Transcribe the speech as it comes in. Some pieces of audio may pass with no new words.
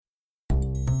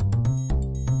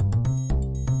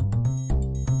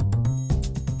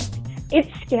it's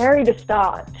scary to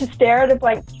start. To stare at a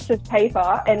blank piece of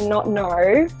paper and not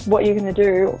know what you're going to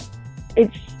do,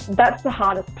 that's the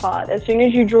hardest part. As soon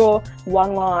as you draw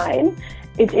one line,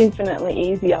 it's infinitely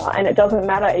easier, and it doesn't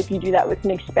matter if you do that with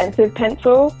an expensive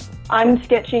pencil. I'm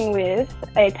sketching with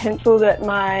a pencil that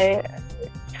my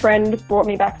friend brought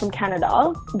me back from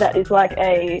Canada that is like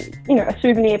a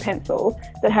souvenir pencil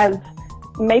that has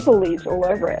maple leaves all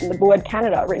over it and the word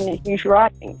Canada written in huge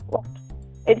writing.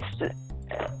 It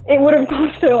would have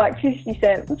cost her like 50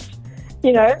 cents,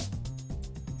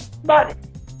 but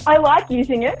I like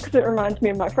using it because it reminds me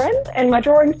of my friend, and my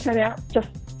drawings turn out just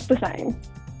the same.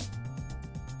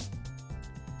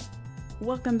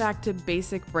 Welcome back to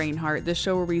Basic Brain Heart, the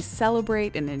show where we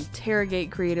celebrate and interrogate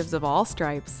creatives of all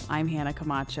stripes. I'm Hannah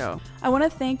Camacho. I want to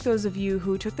thank those of you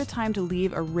who took the time to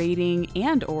leave a rating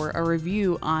and or a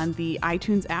review on the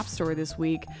iTunes App Store this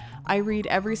week. I read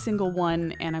every single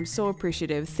one, and I'm so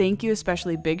appreciative. Thank you,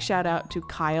 especially big shout out to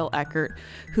Kyle Eckert,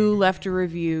 who left a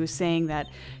review saying that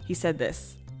he said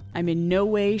this: I'm in no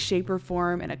way, shape, or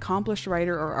form an accomplished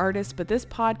writer or artist, but this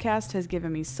podcast has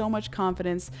given me so much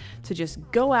confidence to just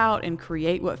go out and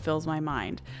create what fills my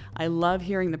mind. I love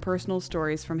hearing the personal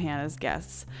stories from Hannah's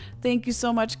guests. Thank you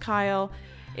so much, Kyle.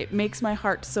 It makes my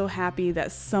heart so happy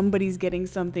that somebody's getting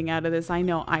something out of this. I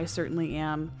know I certainly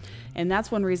am. And that's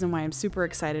one reason why I'm super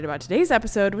excited about today's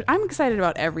episode. I'm excited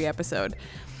about every episode.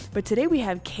 But today we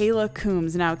have Kayla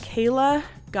Coombs. Now, Kayla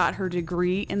got her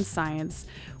degree in science,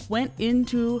 went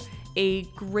into a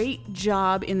great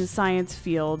job in the science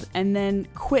field, and then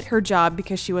quit her job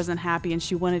because she wasn't happy and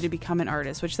she wanted to become an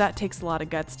artist, which that takes a lot of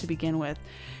guts to begin with.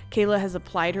 Kayla has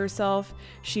applied herself.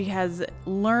 She has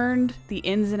learned the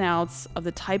ins and outs of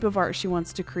the type of art she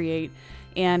wants to create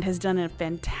and has done a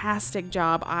fantastic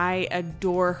job. I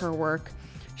adore her work.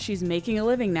 She's making a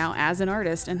living now as an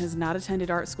artist and has not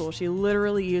attended art school. She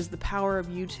literally used the power of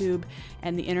YouTube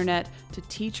and the internet to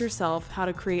teach herself how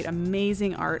to create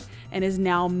amazing art and is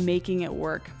now making it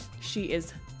work. She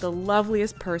is the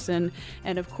loveliest person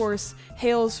and, of course,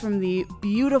 hails from the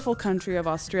beautiful country of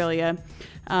Australia.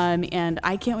 And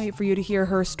I can't wait for you to hear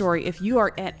her story. If you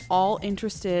are at all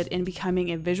interested in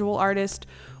becoming a visual artist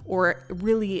or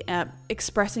really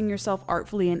expressing yourself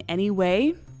artfully in any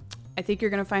way, I think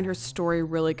you're going to find her story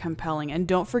really compelling. And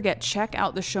don't forget, check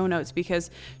out the show notes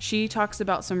because she talks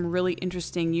about some really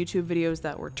interesting YouTube videos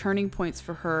that were turning points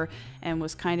for her and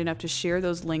was kind enough to share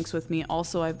those links with me.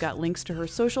 Also, I've got links to her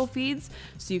social feeds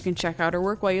so you can check out her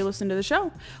work while you listen to the show.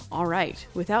 All right,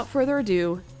 without further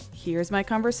ado, here's my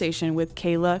conversation with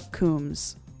Kayla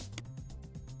Coombs.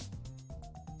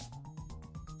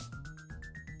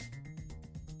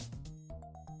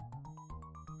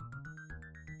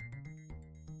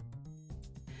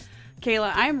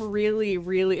 Kayla, I'm really,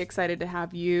 really excited to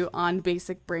have you on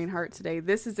Basic Brain Heart today.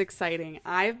 This is exciting.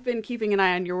 I've been keeping an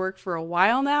eye on your work for a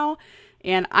while now,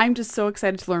 and I'm just so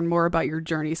excited to learn more about your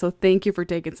journey. So thank you for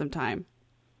taking some time.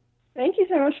 Thank you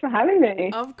so much for having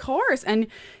me. Of course. And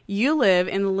you live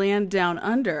in the land down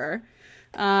under.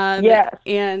 Yes.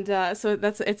 And so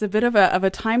it's a bit of a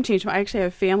time change. I actually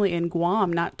have family in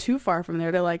Guam, not too far from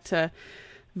there. They like to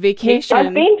vacation.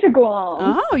 I've been to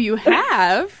Guam. Oh, you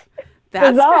have?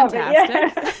 That's bizarre,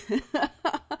 fantastic. Yeah.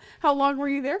 How long were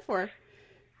you there for?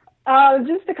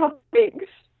 Just a couple of weeks.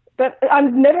 But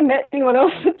I've never met anyone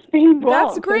else that's been Guam.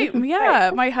 That's great.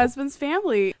 Yeah, my husband's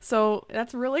family. So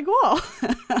that's really cool. Oh,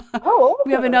 awesome.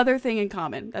 We have another thing in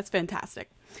common. That's fantastic.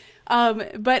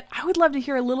 But I would love to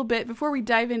hear a little bit, before we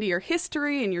dive into your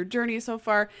history and your journey so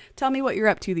far, tell me what you're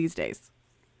up to these days.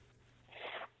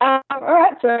 All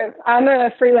right, so I'm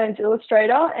a freelance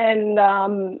illustrator, and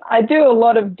I do a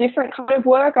lot of different kind of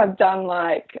work. I've done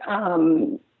like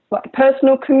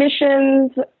personal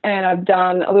commissions, and I've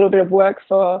done a little bit of work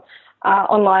for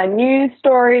online news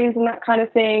stories and that kind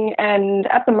of thing. And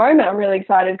at the moment, I'm really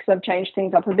excited because I've changed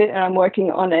things up a bit, and I'm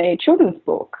working on a children's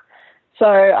book. So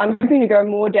I'm hoping to go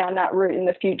more down that route in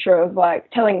the future of like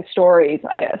telling stories,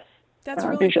 I guess. That's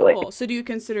really visually. Cool. So do you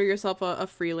consider yourself a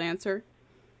freelancer?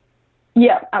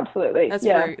 Yeah, absolutely.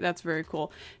 That's very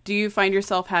cool. Do you find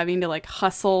yourself having to like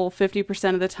hustle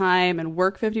 50% of the time and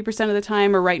work 50% of the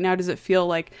time? Or right now, does it feel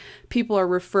like people are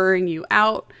referring you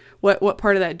out? What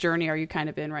part of that journey are you kind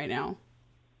of in right now?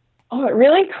 Oh, it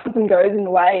really comes and goes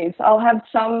in waves. I'll have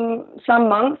some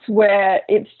months where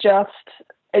it's just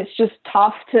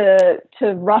tough to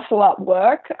rustle up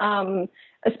work,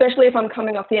 especially if I'm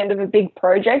coming off the end of a big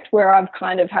project where I've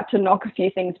kind of had to knock a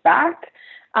few things back.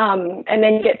 And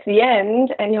then you get to the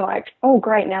end and you're like, oh,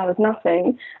 great, now there's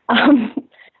nothing.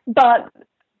 But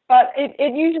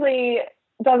it usually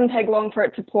doesn't take long for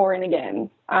it to pour in again.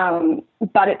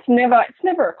 But it's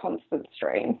never a constant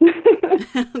stream.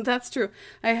 That's true.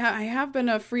 I have been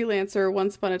a freelancer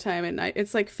once upon a time, and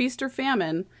it's like feast or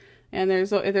famine. And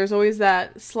there's always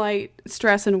that slight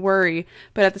stress and worry,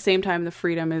 but at the same time, the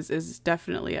freedom is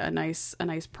definitely a nice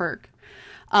perk.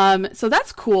 So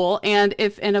that's cool. And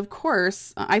of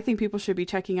course, I think people should be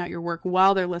checking out your work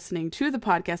while they're listening to the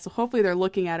podcast. So hopefully they're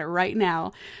looking at it right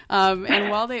now. And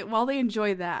while they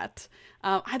enjoy that,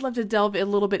 I'd love to delve a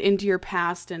little bit into your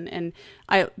past. And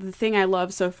the thing I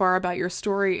love so far about your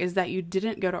story is that you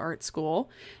didn't go to art school,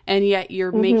 and yet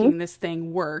you're making this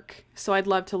thing work. So I'd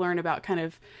love to learn about kind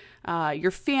of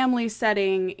your family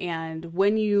setting and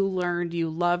when you learned you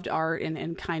loved art,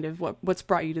 and kind of what's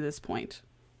brought you to this point.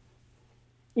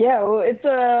 Yeah, well, it's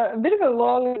a bit of a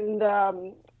long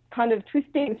and kind of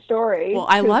twisting story. Well,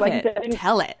 I love it.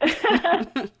 Tell it.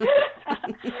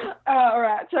 All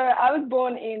right. So I was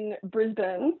born in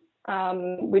Brisbane,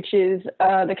 which is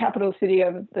the capital city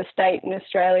of the state in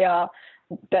Australia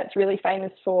that's really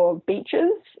famous for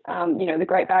beaches, the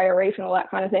Great Barrier Reef and all that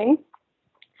kind of thing.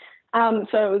 So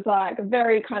it was like a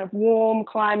very kind of warm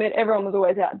climate. Everyone was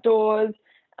always outdoors.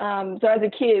 So as a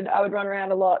kid, I would run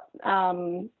around a lot,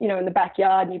 in the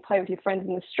backyard, and you play with your friends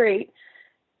in the street.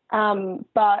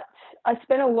 But I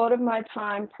spent a lot of my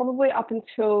time, probably up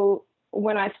until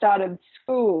when I started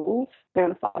school,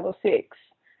 around 5 or 6,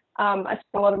 I spent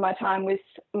a lot of my time with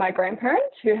my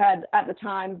grandparents, who had at the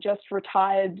time just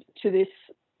retired to this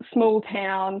small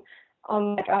town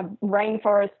on like a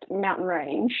rainforest mountain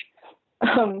range.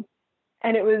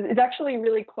 And it's actually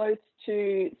really close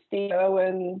to Steve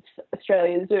Irwin's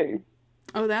Australia Zoo.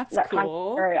 Oh, that's that cool. Kind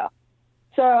of area.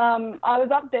 So I was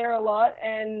up there a lot,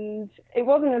 and it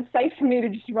wasn't as safe for me to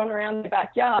just run around the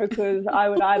backyard, because I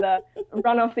would either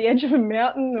run off the edge of a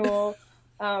mountain, or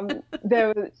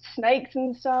there were snakes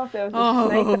and stuff. There was a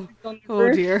snake on the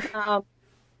roof. Dear.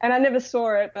 And I never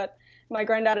saw it, but my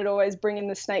granddad would always bring in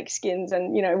the snake skins,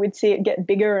 and, we'd see it get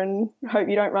bigger and hope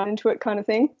you don't run into it, kind of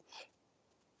thing.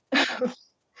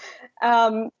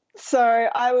 So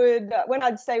I would, when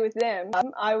I'd stay with them,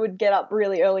 I would get up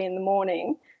really early in the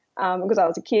morning, because I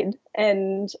was a kid,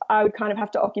 and I would kind of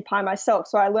have to occupy myself.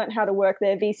 So I learned how to work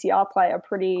their VCR player at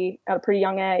a pretty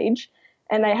young age,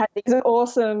 and they had these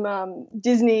awesome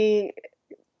Disney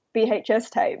VHS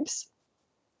tapes,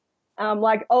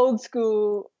 like old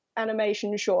school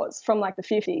animation shorts from like the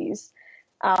 50s,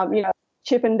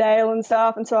 Chip and Dale and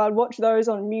stuff. And so I'd watch those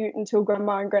on mute until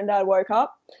Grandma and Granddad woke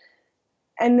up.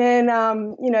 And then,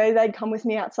 they'd come with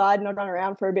me outside, and I'd run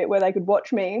around for a bit where they could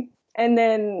watch me. And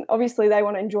then obviously they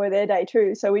want to enjoy their day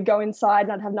too. So we'd go inside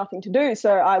and I'd have nothing to do.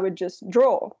 So I would just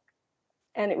draw.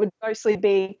 And it would mostly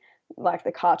be like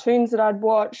the cartoons that I'd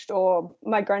watched, or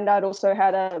my granddad also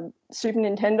had a Super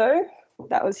Nintendo.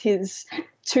 That was his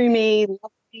to me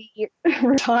lovely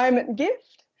retirement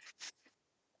gift.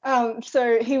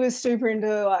 So he was super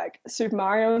into like Super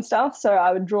Mario and stuff. So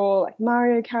I would draw like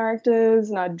Mario characters,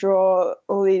 and I'd draw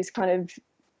all these kind of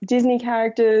Disney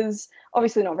characters.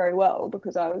 Obviously not very well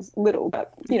because I was little,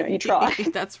 but you try.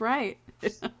 That's right.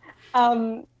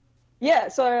 Yeah,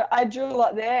 so I drew a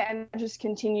lot there, and just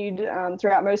continued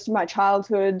throughout most of my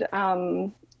childhood.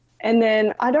 And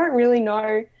then I don't really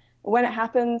know when it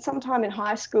happened. Sometime in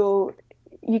high school,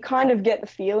 you kind of get the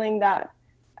feeling that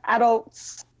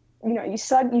adults, you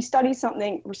study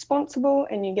something responsible,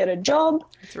 and you get a job.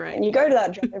 That's right. And you go to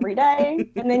that job every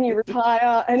day, and then you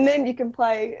retire, and then you can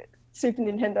play Super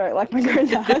Nintendo like my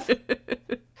granddad.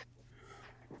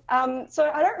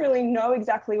 So I don't really know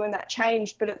exactly when that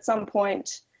changed, but at some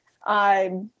point I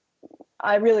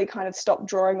really kind of stopped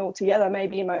drawing altogether,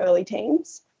 maybe in my early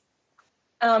teens.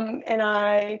 And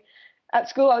at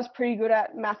school I was pretty good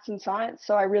at maths and science,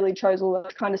 so I really chose all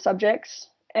those kind of subjects,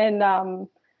 and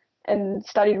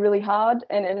studied really hard,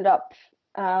 and ended up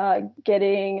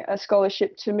getting a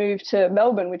scholarship to move to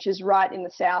Melbourne, which is right in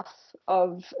the south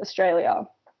of Australia.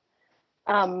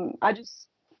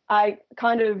 I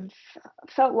kind of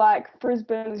felt like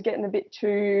Brisbane was getting a bit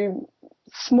too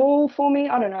small for me.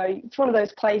 I don't know. It's one of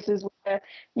those places where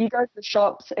you go to the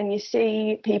shops and you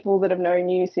see people that have known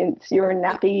you since you were in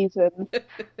nappies, and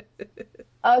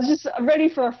I was just ready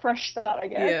for a fresh start, I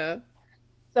guess. Yeah.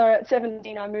 So at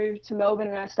 17, I moved to Melbourne,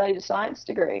 and I studied a science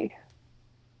degree.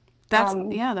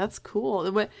 That's cool.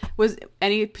 What was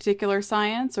any particular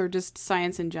science, or just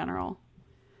science in general?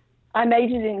 I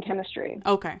majored in chemistry.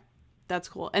 Okay, that's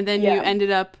cool. And then you ended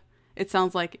up, it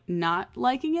sounds like, not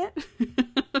liking it?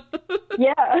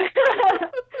 Yeah.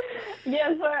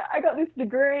 Yeah, so I got this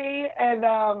degree, and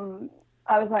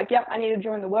I was like, yep, I need to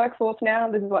join the workforce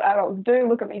now. This is what adults do.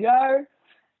 Look at me go.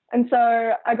 And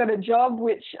so I got a job,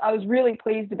 which I was really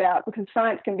pleased about because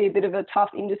science can be a bit of a tough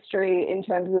industry in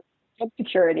terms of job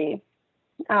security,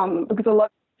 because a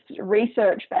lot is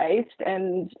research based,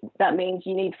 and that means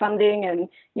you need funding and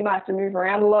you might have to move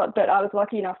around a lot. But I was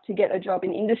lucky enough to get a job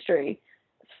in industry.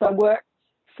 So I worked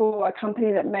for a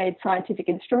company that made scientific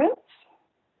instruments.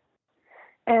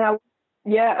 And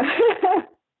yeah.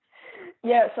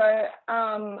 Yeah, so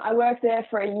I worked there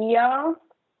for a year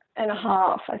and a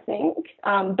half, I think.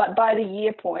 But by the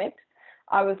year point,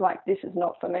 I was like, this is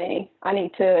not for me. I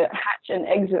need to hatch an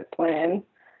exit plan.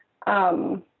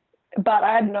 But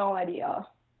I had no idea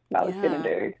what I was going to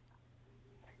do.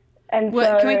 And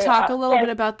can we talk a little bit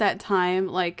about that time?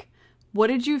 Like, what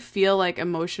did you feel like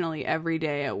emotionally every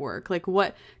day at work? Like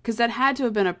because that had to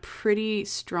have been a pretty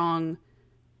strong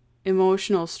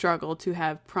emotional struggle to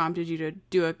have prompted you to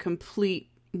do a complete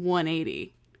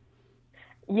 180.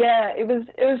 Yeah, it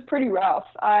was pretty rough.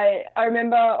 I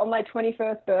remember on my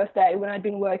 21st birthday when I'd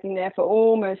been working there for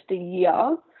almost a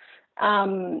year,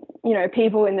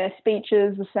 people in their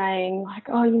speeches were saying like,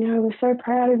 oh, we're so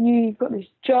proud of you. You've got this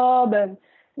job and,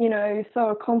 you're so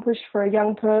accomplished for a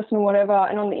young person or whatever.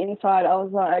 And on the inside, I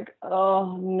was like,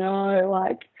 oh no,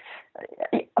 like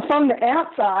from the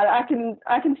outside, I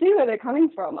can see where they're coming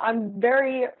from. I'm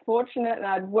very fortunate and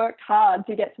I'd worked hard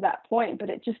to get to that point, but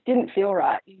it just didn't feel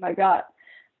right in my gut.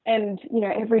 And,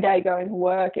 every day going to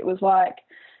work, it was like,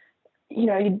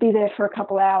 you'd be there for a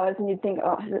couple hours and you'd think,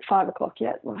 oh, is it 5 o'clock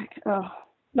yet? Like, oh,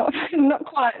 not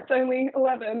quite. It's only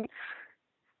 11.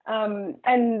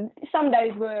 And some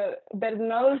days were better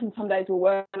than others and some days were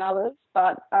worse than others.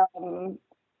 But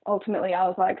ultimately I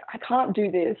was like, I can't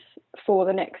do this for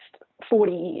the next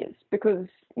 40 years because,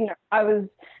 I was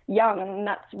young and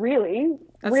that's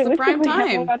the prime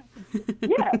time.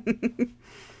 Yeah.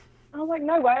 I was like,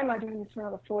 no way am I doing this for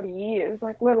another 40 years,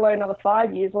 like let alone another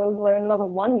 5 years, let alone another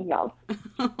 1 year.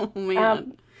 Oh,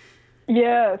 man.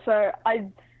 Yeah, so I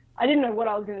didn't know what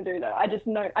I was going to do, though. I just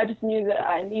knew that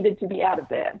I needed to be out of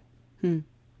there,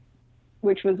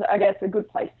 which was, I guess, a good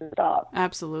place to start.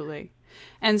 Absolutely.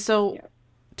 And so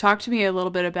talk to me a little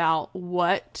bit about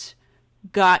what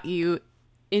got you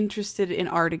interested in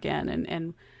art again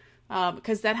and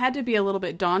because that had to be a little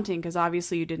bit daunting because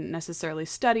obviously you didn't necessarily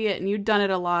study it and you'd done it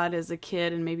a lot as a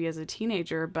kid and maybe as a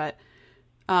teenager, but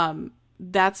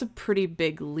that's a pretty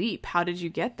big leap. How did you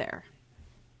get there?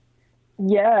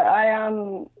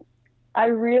 Yeah, I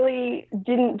really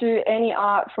didn't do any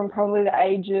art from probably the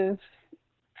age of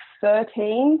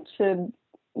 13 to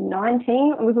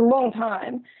 19. It was a long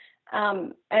time.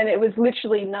 And it was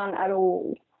literally none at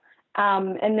all.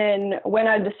 And then when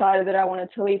I decided that I wanted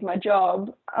to leave my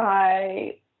job,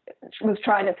 I was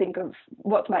trying to think of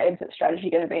what's my exit strategy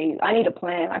going to be. I need a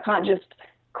plan. I can't just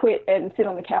quit and sit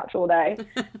on the couch all day.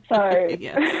 So,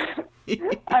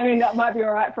 I mean, that might be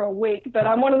all right for a week, but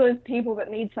I'm one of those people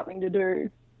that needs something to do.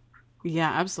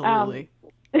 Yeah, absolutely.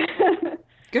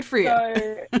 Good for you.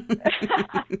 So,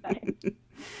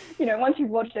 once you've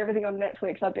watched everything on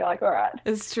Netflix, I'd be like, all right.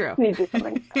 It's true. I need to do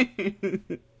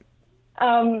something.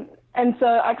 And so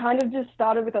I kind of just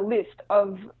started with a list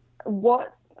of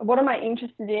what am I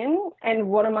interested in and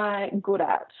what am I good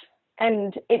at?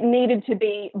 And it needed to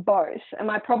be both. And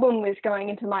my problem with going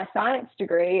into my science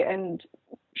degree and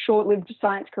short-lived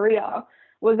science career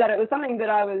was that it was something that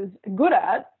I was good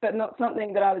at, but not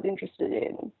something that I was interested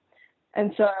in.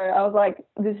 And so I was like,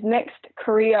 this next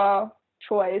career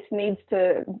choice needs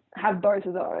to have both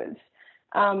of those.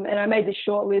 And I made this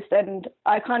short list and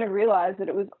I kind of realized that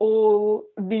it was all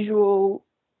visual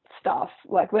stuff,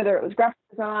 like whether it was graphic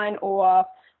design or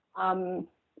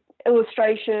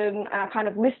illustration. I kind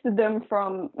of listed them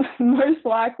from most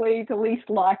likely to least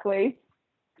likely.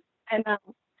 And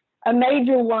a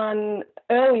major one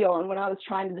early on when I was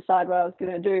trying to decide what I was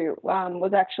going to do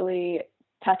was actually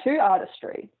tattoo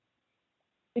artistry.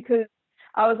 Because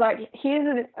I was like,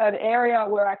 here's an area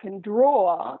where I can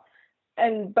draw,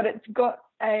 but it's got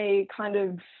a kind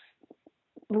of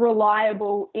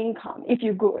reliable income if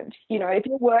you're good. If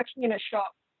you're working in a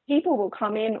shop, people will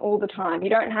come in all the time. You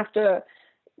don't have to,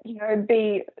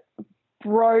 be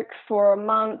broke for a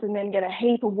month and then get a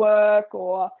heap of work,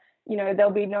 or, there'll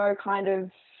be no kind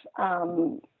of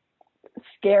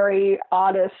scary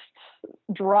artist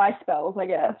dry spells, I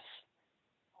guess.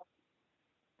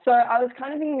 So I was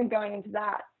kind of thinking of going into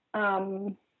that.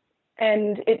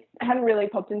 And it hadn't really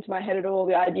popped into my head at all,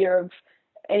 the idea of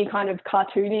any kind of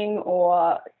cartooning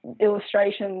or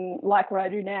illustration like what I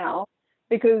do now,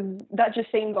 because that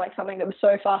just seemed like something that was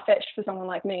so far-fetched for someone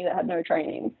like me that had no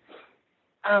training.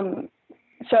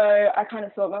 So I kind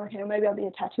of thought, well, okay, maybe I'll be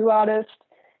a tattoo artist.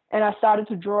 And I started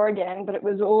to draw again, but it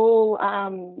was all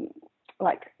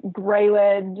like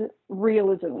grey-led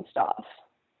realism stuff.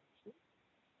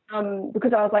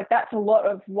 Because I was like, that's a lot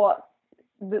of what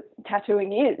the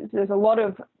tattooing is. There's a lot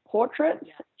of portraits.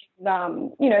 You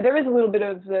know, there is a little bit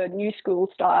of the new school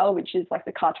style, which is like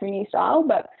the cartoony style,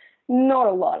 but not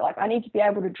a lot. Like I need to be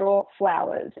able to draw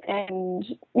flowers and,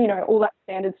 you know, all that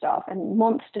standard stuff and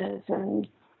monsters and,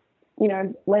 you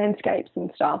know, landscapes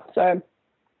and stuff. So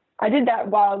I did that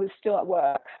while I was still at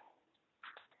work.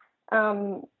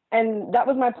 And that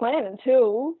was my plan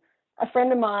until a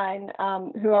friend of mine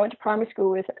who I went to primary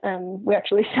school with, we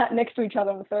actually sat next to each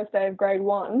other on the first day of grade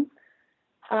 1.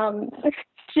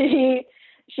 She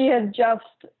had just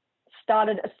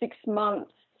started a 6-month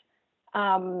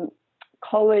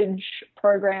college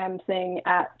program thing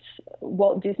at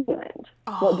Walt Disneyland,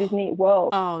 Walt Disney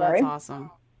World. Oh, that's awesome.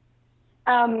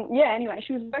 Yeah, anyway,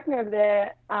 she was working over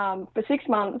there for 6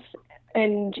 months,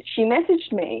 and she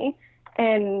messaged me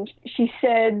and she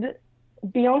said,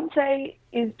 Beyonce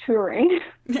is touring.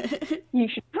 You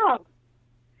should come.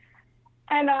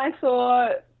 And I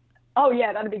thought, oh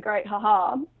yeah, that'd be great,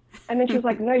 haha. And then she was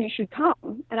like, no, you should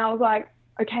come. And I was like,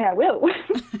 okay, I will.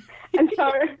 and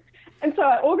so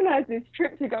I organized this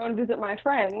trip to go and visit my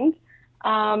friend.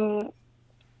 And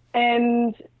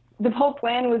the whole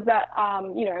plan was that,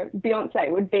 you know, Beyonce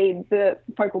would be the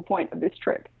focal point of this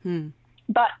trip.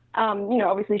 But, you know,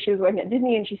 obviously she was working at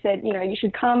Disney, and she said, you know, you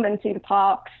should come and see the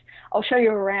parks. I'll show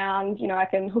you around. You know, I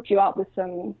can hook you up with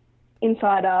some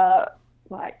insider,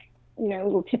 like, you know,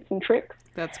 little tips and tricks.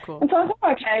 That's cool. And so I thought,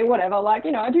 okay, whatever. Like,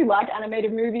 you know, I do like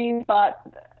animated movies, but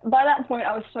by that point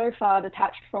I was so far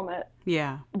detached from it.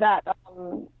 Yeah. That,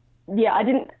 yeah, I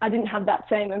didn't have that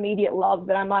same immediate love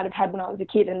that I might have had when I was a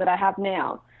kid and that I have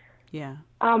now. Yeah.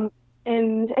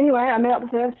 And anyway, I met up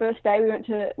with her the first day. We went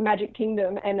to Magic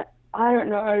Kingdom, and I don't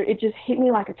know, it just hit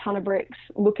me like a ton of bricks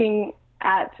looking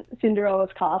at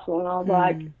Cinderella's castle, and I was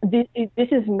like, this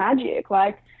is magic.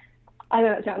 Like, I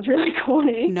know it sounds really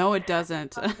corny. No, it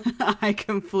doesn't. I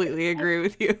completely agree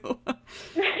with you.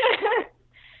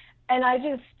 And I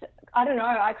don't know,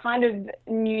 I kind of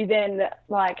knew then that,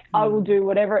 like, I will do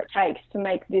whatever it takes to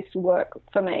make this work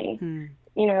for me.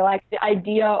 You know, like the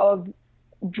idea of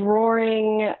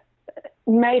drawing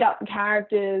made up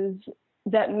characters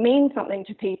that mean something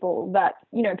to people, that,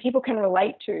 you know, people can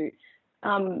relate to,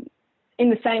 in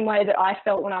the same way that I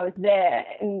felt when I was there.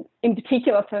 And in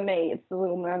particular for me, it's The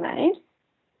Little Mermaid.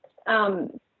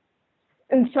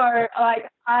 And so, like,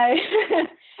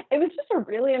 it was just a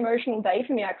really emotional day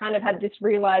for me. I kind of had this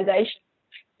realization,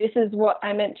 this is what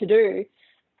I meant to do.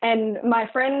 And my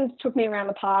friend took me around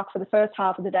the park for the first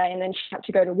half of the day, and then she had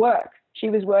to go to work. She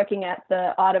was working at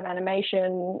the Art of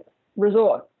Animation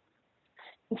resort.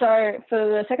 And so for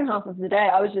the second half of the day,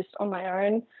 I was just on my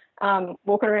own,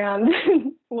 walking around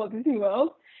Walt Disney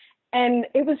World. And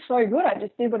it was so good. I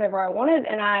just did whatever I wanted.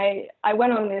 And I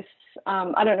went on this,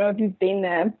 I don't know if you've been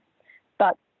there,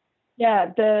 but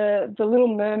yeah, the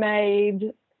Little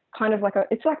Mermaid, kind of like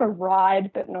it's like a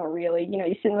ride, but not really. You know,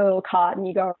 you sit in a little cart and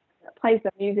you go, it plays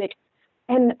the music.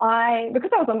 And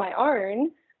because I was on my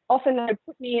own, often they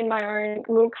put me in my own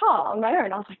little car on my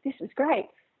own. I was like, this is great.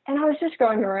 And I was just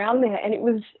going around there, and it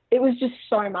was just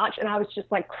so much. And I was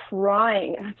just like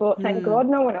crying. And I thought, thank God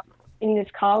no one else in this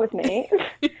car with me.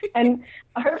 And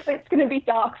I hope it's going to be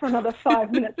dark for another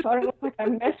 5 minutes, so I don't look like a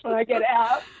mess when I get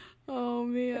out. Oh,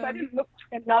 man. I didn't look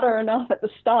like a nutter enough at the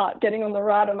start, getting on the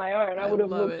ride on my own. I would have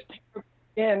looked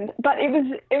again. But it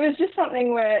was just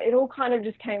something where it all kind of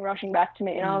just came rushing back to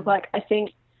me. And I was like, I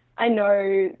think I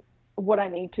know what I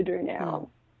need to do now.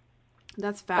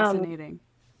 That's fascinating.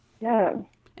 Yeah.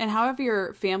 And how have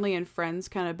your family and friends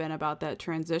kind of been about that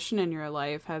transition in your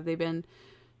life? Have they been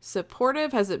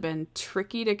supportive? Has it been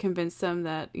tricky to convince them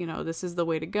that, you know, this is the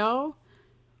way to go?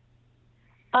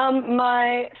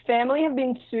 My family have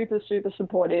been super, super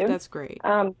supportive. That's great.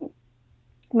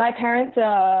 My parents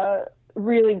are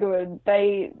really good.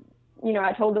 They, you know,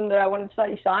 I told them that I wanted to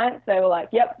study science. They were like,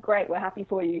 yep, great, we're happy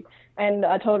for you. And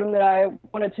I told them that I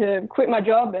wanted to quit my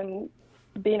job and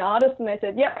be an artist, and they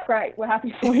said, yep, great, we're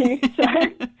happy for you.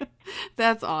 So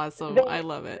that's awesome. I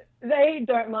love it. They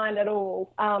don't mind at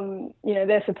all. You know,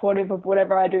 they're supportive of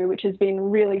whatever I do, which has been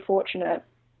really fortunate.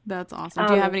 That's awesome.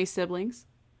 Do you have any siblings?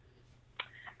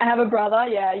 I have a brother,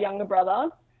 a younger brother.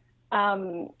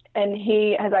 And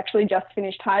he has actually just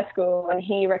finished high school, and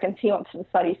he reckons he wants to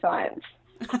study science.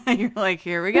 You're like,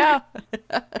 here we go.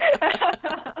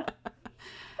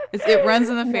 It runs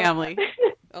in the family.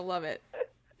 I love it.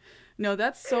 No,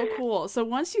 that's so cool. So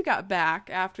once you got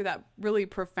back after that really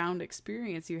profound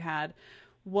experience you had,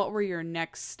 what were your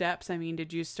next steps? I mean,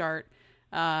 did you start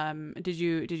Did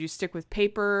you stick with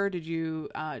paper? Did you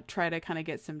try to kind of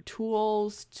get some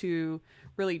tools to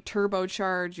really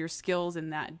turbocharge your skills in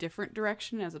that different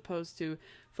direction as opposed to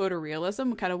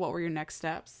photorealism? Kind of what were your next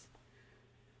steps?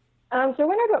 So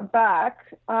when I got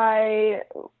back, I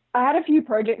had a few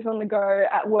projects on the go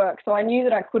at work, so I knew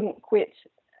that I couldn't quit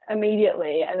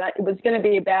immediately, and that it was going to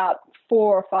be about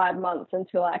 4 or 5 months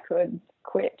until I could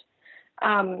quit.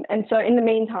 And so in the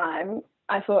meantime,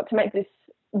 I thought to make this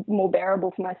more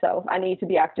bearable for myself, I need to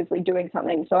be actively doing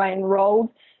something. So I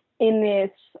enrolled in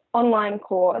this online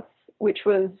course, which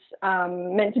was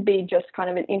meant to be just kind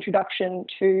of an introduction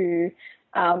to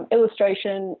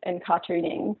illustration and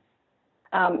cartooning.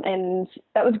 And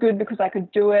that was good because I could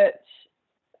do it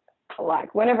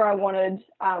like whenever I wanted.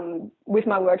 With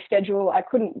my work schedule, I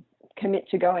couldn't commit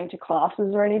to going to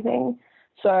classes or anything.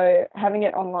 So having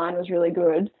it online was really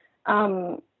good.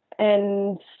 And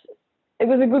it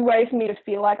was a good way for me to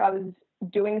feel like I was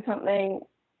doing something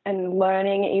and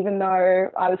learning, even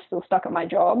though I was still stuck at my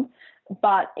job.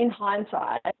 But in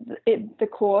hindsight, the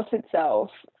course itself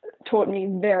taught me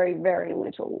very, very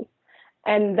little.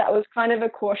 And that was kind of a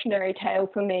cautionary tale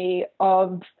for me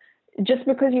of just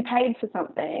because you paid for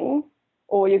something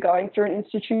or you're going through an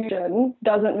institution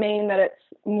doesn't mean that it's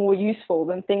more useful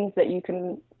than things that you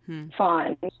can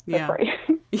find for free.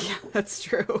 Yeah, that's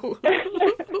true.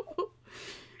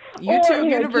 YouTube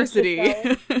University.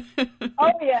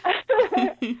 Oh, yeah.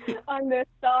 I'm their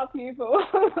star pupil.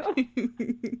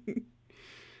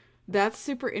 That's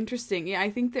super interesting. Yeah,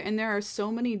 I think that, and there are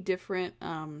so many different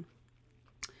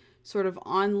sort of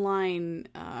online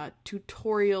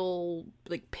tutorial,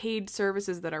 like paid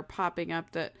services that are popping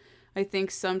up that I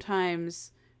think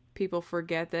sometimes people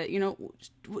forget that,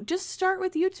 just start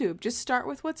with YouTube. Just start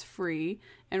with what's free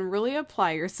and really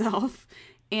apply yourself.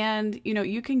 And,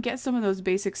 you can get some of those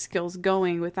basic skills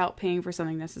going without paying for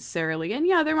something necessarily. And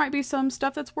yeah, there might be some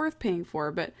stuff that's worth paying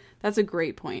for, but that's a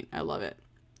great point. I love it.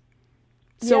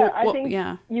 So, I think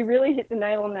you really hit the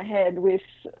nail on the head with,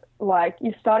 like,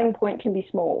 your starting point can be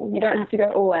small. You don't have to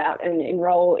go all out and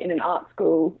enroll in an art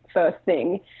school first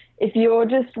thing. If you're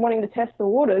just wanting to test the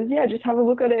waters, just have a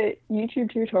look at a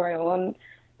YouTube tutorial on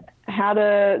how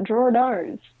to draw a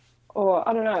nose, or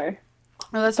I don't know.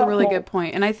 Oh, that's a really good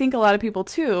point. And I think a lot of people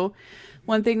too,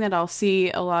 one thing that I'll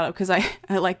see a lot of, because I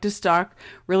like to stalk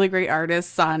really great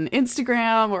artists on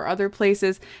Instagram or other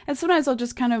places. And sometimes I'll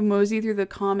just kind of mosey through the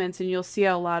comments and you'll see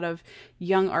a lot of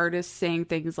young artists saying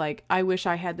things like, I wish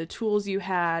I had the tools you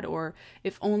had, or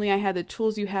if only I had the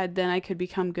tools you had, then I could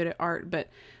become good at art. But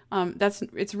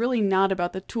it's really not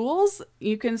about the tools.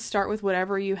 You can start with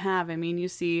whatever you have. I mean, you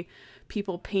see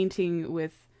people painting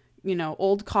with,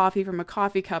 old coffee from a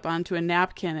coffee cup onto a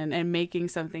napkin and making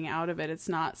something out of it. It's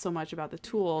not so much about the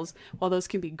tools. While those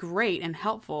can be great and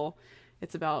helpful,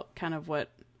 it's about kind of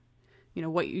what you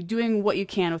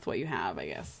can with what you have, I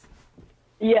guess.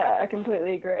 Yeah, I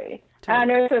completely agree. Totally. I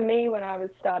know for me, when I was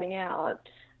starting out,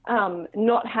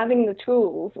 not having the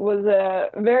tools was a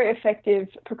very effective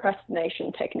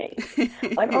procrastination technique.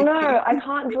 Like, oh no, I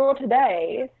can't draw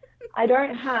today. I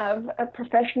don't have a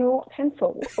professional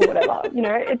pencil or whatever.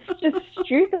 It's just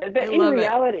stupid. But in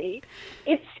reality,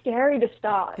 it's scary to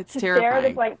start. It's terrifying. Stare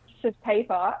at a blank piece of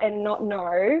paper and not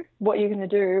know what you're going to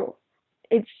do.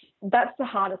 That's the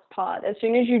hardest part. As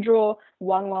soon as you draw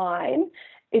one line,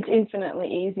 it's infinitely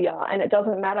easier. And it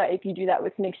doesn't matter if you do that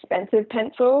with an expensive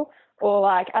pencil or,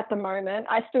 like, at the moment,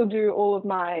 I still do all of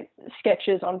my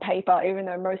sketches on paper, even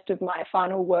though most of my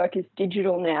final work is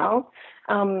digital now.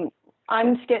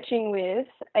 I'm sketching with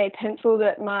a pencil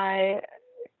that my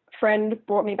friend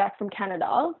brought me back from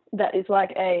Canada that is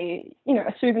like a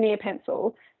souvenir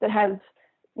pencil that has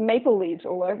maple leaves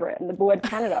all over it and the word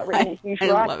Canada written in huge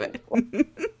writing. I love it.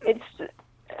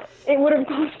 It would have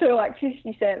cost her like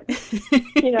 50 cents,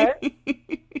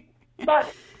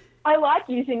 But I like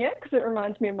using it because it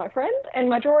reminds me of my friend, and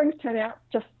my drawings turn out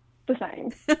just the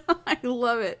same. I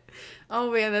love it.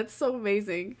 Oh man, that's so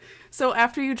amazing. So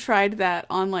after you tried that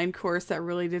online course that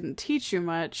really didn't teach you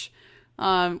much,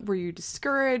 were you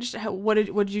discouraged? What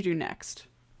did you do next?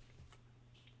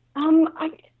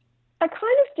 I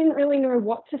kind of didn't really know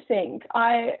what to think.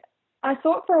 I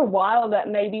thought for a while that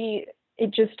maybe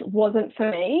it just wasn't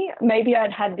for me. Maybe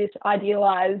I'd had this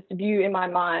idealized view in my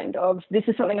mind of this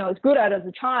is something I was good at as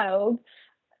a child,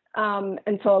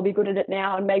 and so I'll be good at it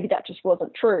now, and maybe that just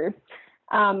wasn't true.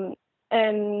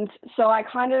 And so I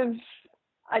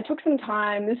took some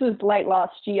time, this was late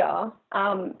last year,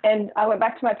 and I went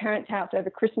back to my parents' house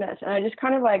over Christmas, and I just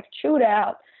kind of like chilled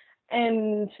out,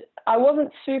 and I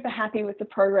wasn't super happy with the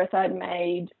progress I'd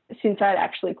made since I'd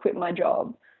actually quit my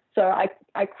job. So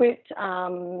I quit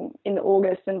in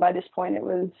August, and by this point it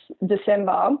was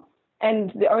December,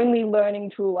 and the only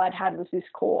learning tool I'd had was this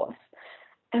course.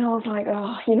 And I was like,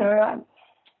 oh,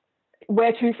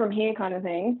 where to from here kind of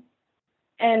thing.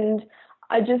 And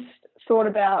I just thought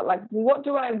about, like, what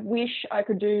do I wish I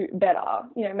could do better?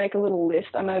 Make a little list.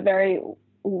 I'm a very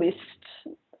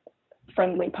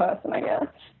list-friendly person, I guess.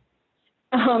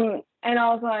 And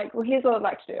I was like, well, here's what I'd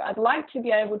like to do. I'd like to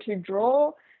be able to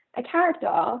draw a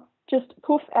character just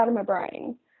poof out of my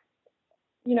brain,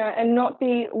 and not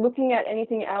be looking at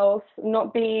anything else,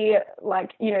 not be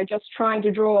like, just trying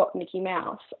to draw Mickey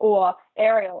Mouse or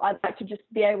Ariel. I'd like to just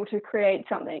be able to create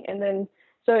something. And then,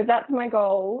 so if that's my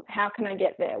goal, how can I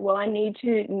get there? Well, I need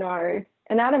to know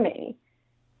anatomy.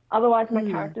 Otherwise, my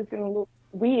character's going to look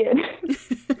weird.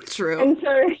 True. And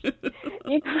so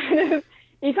you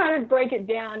kind of break it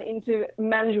down into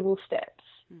manageable steps.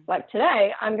 Like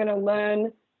today, I'm going to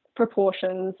learn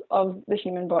proportions of the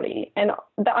human body, and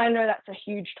I know that's a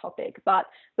huge topic, but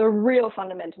the real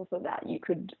fundamentals of that you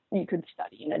could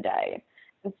study in a day.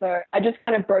 And so I just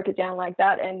kind of broke it down like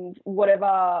that, and whatever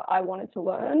I wanted to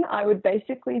learn, I would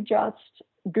basically just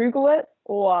Google it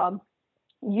or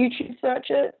YouTube search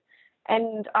it,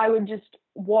 and I would just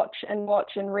watch and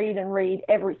read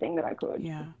everything that I could.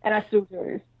 Yeah. And I still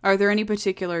do. Are there any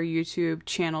particular YouTube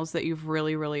channels that you've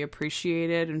really, really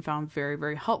appreciated and found very,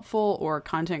 very helpful, or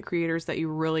content creators that you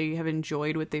really have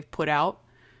enjoyed what they've put out?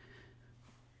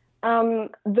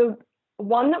 The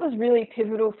one that was really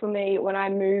pivotal for me when I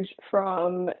moved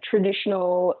from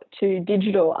traditional to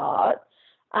digital art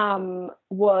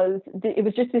was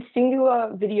just a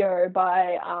singular video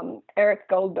by Eric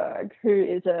Goldberg, who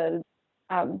is a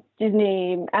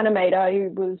Disney animator who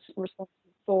was responsible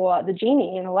for the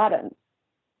genie in Aladdin.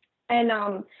 And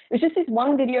it was just this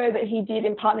one video that he did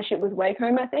in partnership with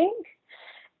Wacom, I think.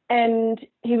 And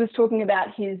he was talking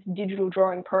about his digital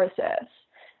drawing process.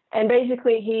 And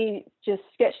basically he just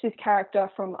sketched this character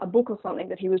from a book or something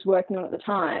that he was working on at the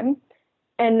time.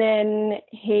 And then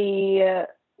he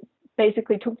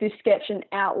basically took this sketch and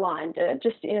outlined it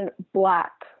just in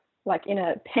black, like in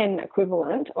a pen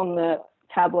equivalent on the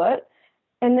tablet,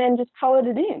 and then just colored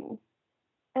it in.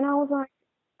 And I was like,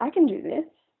 I can do this.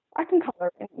 I can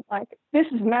color it in. Like, this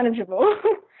is manageable.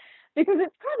 Because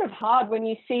it's kind of hard when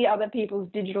you see other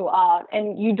people's digital art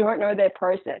and you don't know their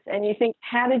process. And you think,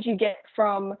 how did you get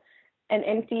from an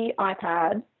empty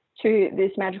iPad to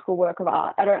this magical work of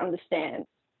art? I don't understand.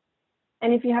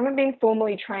 And if you haven't been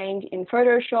formally trained in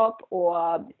Photoshop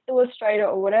or Illustrator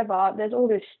or whatever, there's all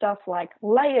this stuff like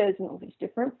layers and all these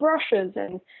different brushes,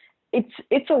 and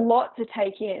it's a lot to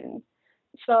take in.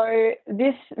 So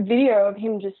this video of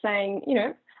him just saying,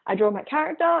 I draw my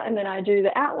character and then I do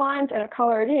the outlines and I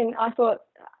color it in, I thought,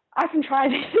 I can try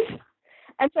this.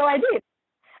 And so I did.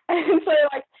 And so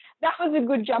that was a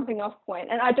good jumping off point.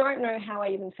 And I don't know how I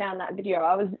even found that video.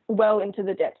 I was well into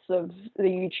the depths of the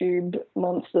YouTube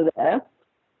monster there.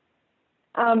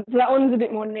 So that one's a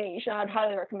bit more niche, and I'd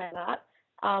highly recommend that.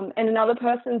 And another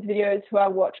person's videos who I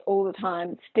watch all the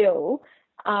time still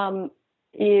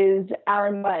is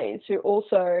Aaron Blaze, who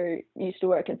also used to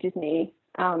work at Disney.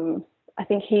 I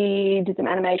think he did some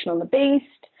animation on The Beast,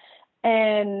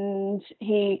 and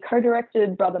he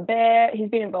co-directed Brother Bear. He's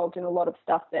been involved in a lot of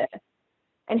stuff there.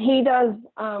 And he does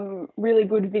really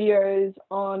good videos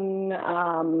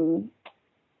on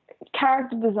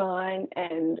character design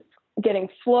and getting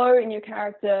flow in your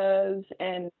characters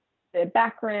and their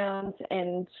backgrounds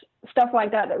and stuff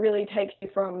like that really takes you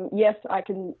from, yes, I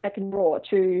can draw,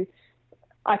 to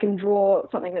I can draw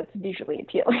something that's visually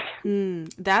appealing.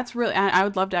 That's really, I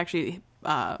would love to actually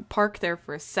park there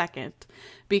for a second,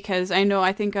 because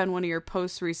I think on one of your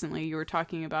posts recently, you were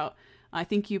talking about, I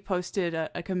think you posted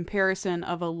a comparison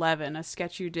of 11, a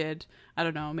sketch you did, I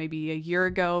don't know, maybe a year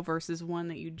ago versus one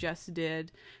that you just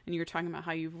did. And you were talking about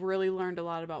how you've really learned a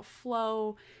lot about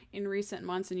flow in recent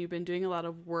months, and you've been doing a lot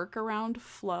of work around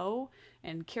flow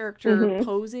and character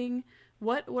posing.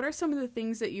 What are some of the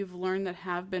things that you've learned that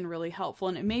have been really helpful?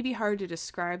 And it may be hard to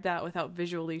describe that without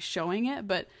visually showing it,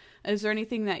 but is there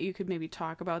anything that you could maybe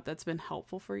talk about that's been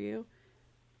helpful for you?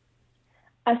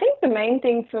 I think the main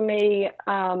thing for me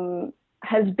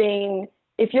has been,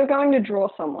 if you're going to draw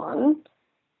someone,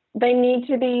 they need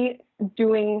to be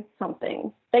doing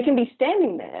something. They can be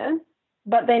standing there,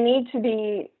 but they need to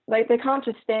be, like, they can't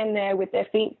just stand there with their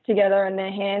feet together and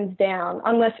their hands down,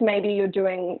 unless maybe you're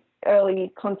doing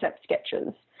early concept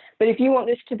sketches. But if you want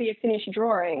this to be a finished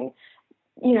drawing,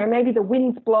 maybe the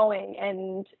wind's blowing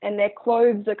and their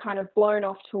clothes are kind of blown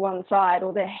off to one side,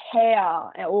 or their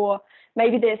hair, or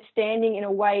maybe they're standing in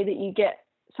a way that you get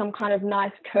some kind of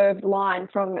nice curved line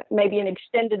from maybe an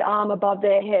extended arm above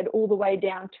their head all the way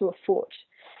down to a foot.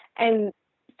 And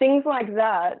things like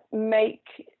that make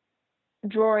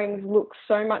drawings look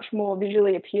so much more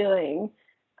visually appealing,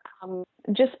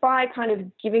 just by kind of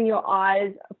giving your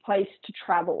eyes a place to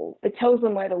travel. It tells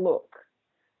them where to look.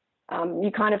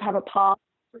 You kind of have a path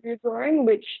through your drawing,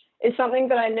 which is something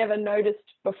that I never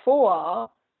noticed before.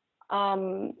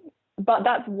 But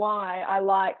that's why I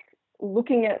like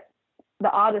looking at the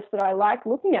artists that I like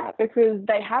looking at, because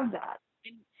they have that.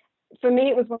 For me,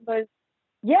 it was one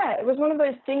of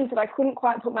those things that I couldn't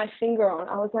quite put my finger on.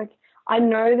 I was like, I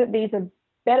know that these are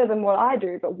better than what I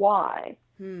do, but why?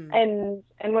 And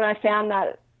when I found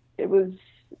that, it was,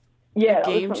 a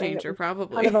game changer,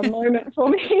 probably. Kind of a moment for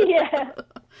me. Yeah.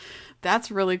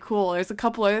 That's really cool. There's a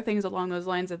couple other things along those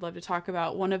lines I'd love to talk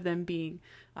about. One of them being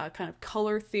kind of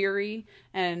color theory,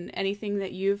 and anything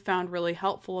that you've found really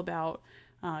helpful about,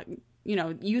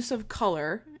 use of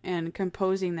color and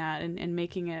composing that and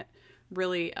making it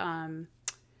really,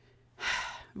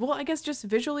 well, I guess just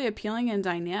visually appealing and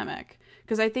dynamic.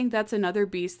 Because I think that's another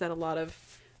beast that a lot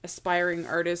of aspiring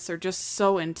artists are just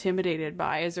so intimidated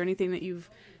by. Is there anything that you've,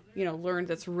 learned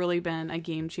that's really been a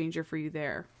game changer for you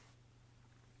there?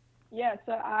 Yeah,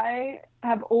 so I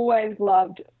have always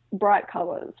loved bright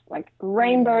colors, like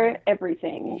rainbow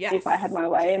everything, yes, if I had my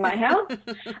way in my house.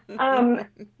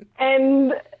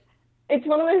 And it's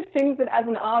one of those things that as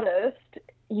an artist,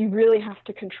 you really have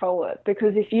to control it,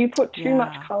 because if you put too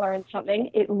much color in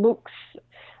something, it looks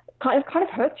kind of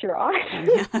hurts your eyes.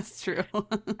 Yeah, that's true.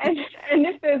 and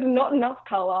if there's not enough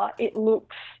color, it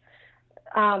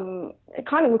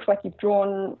kind of looks like you've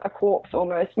drawn a corpse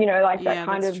almost, like that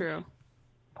kind of, true.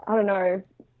 I don't know,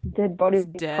 dead body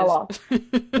color.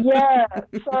 Yeah.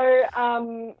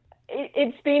 So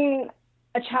it's been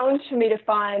a challenge for me to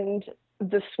find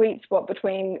the sweet spot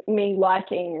between me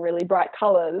liking really bright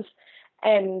colors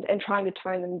and trying to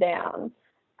tone them down.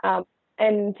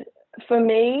 And for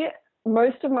me,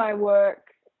 most of my work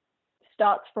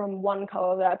starts from one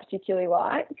color that I particularly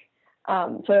like.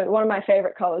 So one of my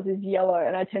favorite colors is yellow,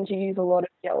 and I tend to use a lot of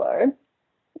yellow.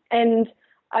 And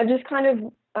I've just kind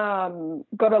of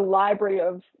got a library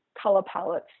of color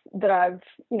palettes that I've,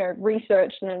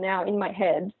 researched and are now in my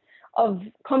head of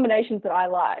combinations that I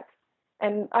like.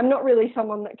 And I'm not really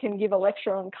someone that can give a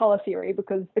lecture on color theory,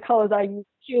 because the colors I use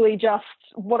purely just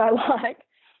what I like.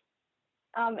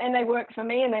 And they work for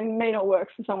me, and they may not work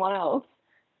for someone else.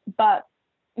 But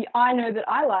I know that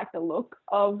I like the look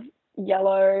of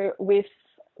yellow with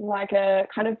like a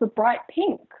kind of a bright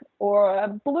pink or a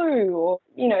blue, or,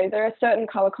 there are certain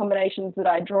color combinations that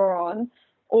I draw on.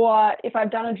 Or if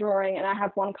I've done a drawing and I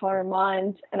have one color in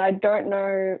mind and I don't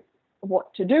know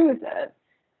what to do with it,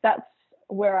 that's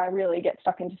where I really get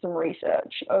stuck into some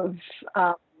research of,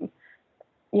 I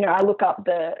look up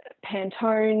the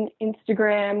Pantone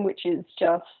Instagram, which is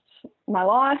just my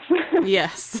life.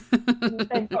 Yes.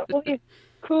 They've got all these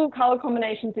cool color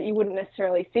combinations that you wouldn't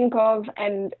necessarily think of.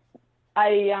 And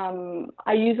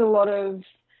I use a lot of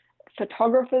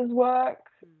photographers' work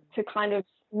to kind of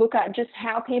look at just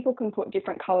how people can put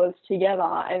different colors together,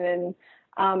 and then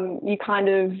you kind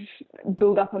of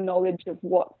build up a knowledge of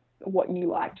what you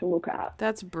like to look at.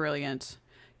 That's brilliant.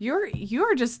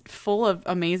 You're just full of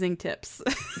amazing tips.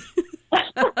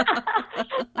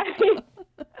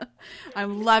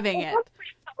 I'm loving it.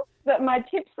 That my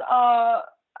tips are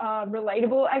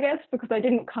relatable, I guess, because I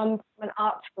didn't come from an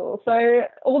art school. So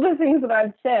all the things that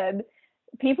I've said,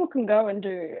 people can go and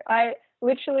do. I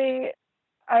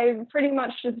pretty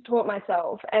much just taught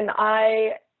myself, and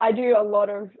I do a lot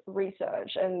of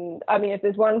research. And I mean, if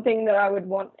there's one thing that I would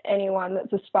want anyone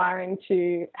that's aspiring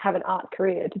to have an art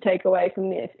career to take away from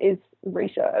this, is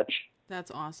research. That's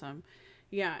awesome.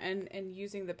 Yeah, and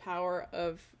using the power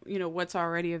of, what's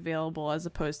already available, as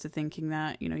opposed to thinking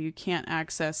that, you can't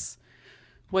access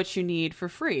what you need for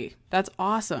free. That's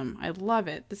awesome. I love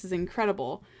it. This is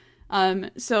incredible.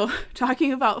 So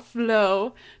talking about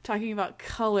flow, talking about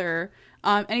color,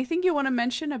 anything you want to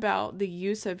mention about the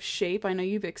use of shape? I know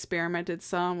you've experimented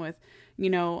some with,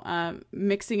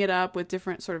 mixing it up with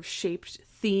different sort of shaped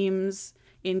themes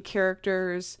in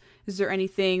characters. Is there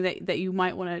anything that you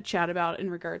might want to chat about in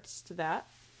regards to that?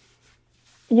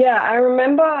 Yeah, I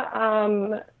remember,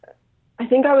 I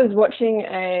think I was watching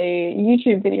a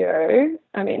YouTube video.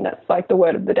 I mean, that's like the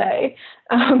word of the day.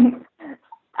 And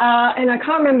I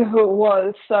can't remember who it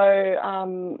was,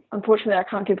 so unfortunately I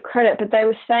can't give credit, but they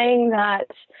were saying that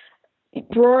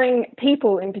drawing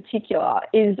people in particular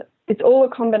it's all a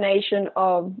combination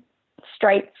of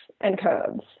straights and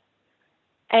curves,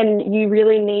 and you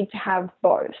really need to have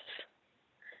both.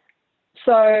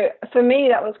 So for me,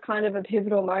 that was kind of a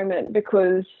pivotal moment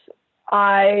because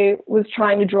I was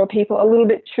trying to draw people a little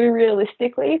bit too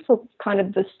realistically for kind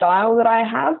of the style that I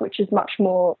have, which is much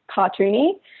more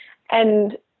cartoony.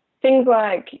 And things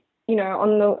like, you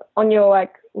know, on your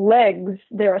like legs,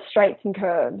 there are straights and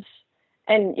curves.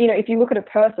 And, you know, if you look at a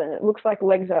person, it looks like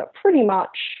legs are pretty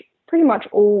much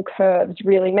all curves,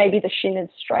 really. Maybe the shin is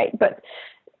straight, but,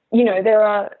 you know,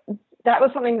 that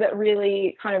was something that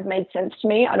really kind of made sense to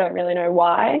me. I don't really know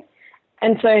why.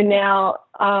 And so now,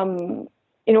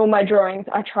 in all my drawings,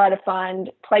 I try to find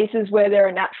places where there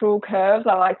are natural curves.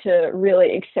 I like to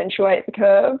really accentuate the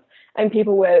curve, and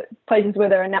places where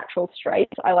there are natural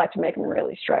straights, I like to make them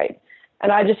really straight.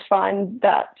 And I just find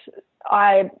that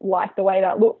I like the way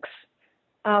that looks.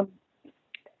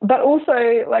 But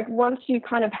also, like, once you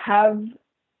kind of have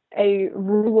a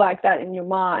rule like that in your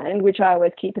mind, which I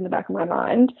always keep in the back of my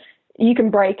mind, you can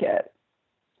break it.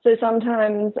 So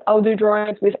sometimes I'll do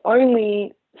drawings with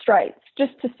only straights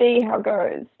just to see how it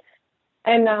goes.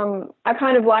 And I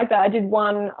kind of like that. I did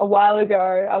one a while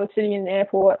ago. I was sitting in an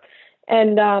airport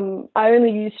and I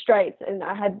only used straights, and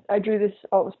I drew this, it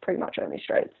was pretty much only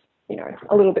straights, you know,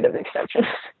 a little bit of exception.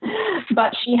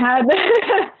 But she had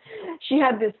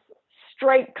this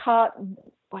straight cut,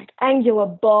 like angular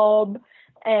bob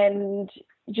and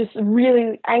just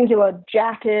really angular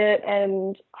jacket.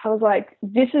 And I was like,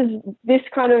 this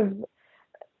kind of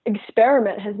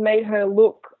experiment has made her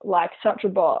look like such a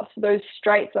boss. Those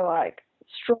straights are like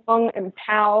strong and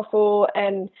powerful,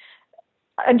 and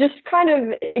just kind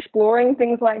of exploring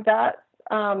things like that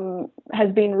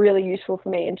has been really useful for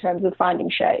me in terms of finding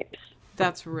shapes.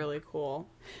 That's really cool.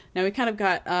 Now we kind of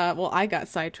got, I got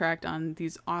sidetracked on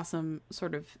these awesome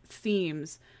sort of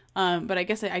themes. But I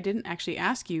guess I didn't actually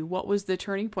ask you, what was the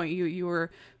turning point? You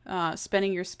were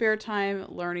spending your spare time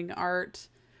learning art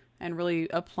and really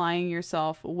applying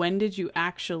yourself. When did you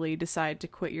actually decide to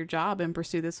quit your job and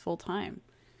pursue this full time?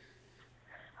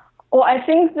 Well, I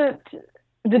think that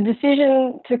the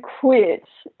decision to quit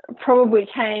probably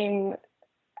came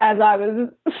as I was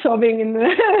sobbing in the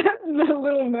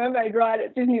Little Mermaid ride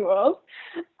at Disney World.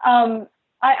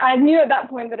 I knew at that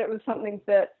point that it was something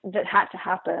that had to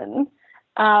happen.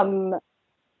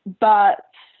 But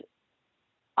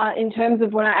in terms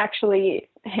of when I actually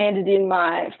handed in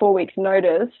my 4 weeks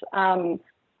notice, I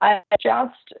had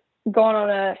just gone on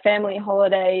a family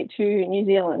holiday to New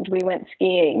Zealand. We went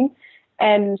skiing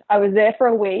and I was there for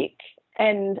a week,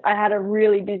 and I had a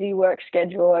really busy work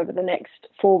schedule over the next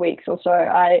 4 weeks or so.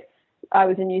 I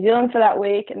was in New Zealand for that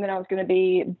week, and then I was going to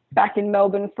be back in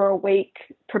Melbourne for a week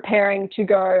preparing to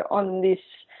go on this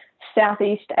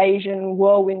Southeast Asian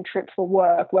whirlwind trip for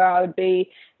work, where I would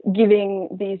be giving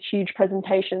these huge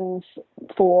presentations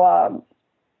for,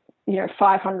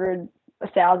 500,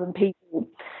 1,000 people.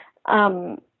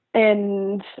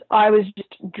 And I was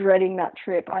just dreading that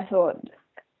trip. I thought,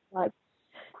 like,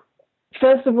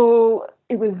 first of all,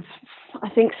 it was, I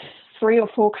think, 3 or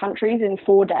 4 countries in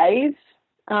 4 days.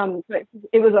 But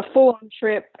it was a full-on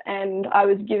trip, and I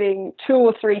was giving 2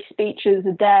 or 3 speeches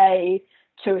a day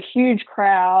to a huge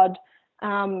crowd.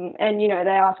 And, they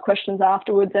asked questions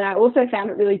afterwards. And I also found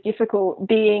it really difficult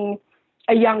being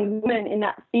a young woman in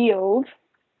that field.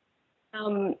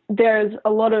 There's a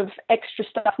lot of extra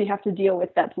stuff you have to deal with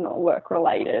that's not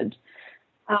work-related.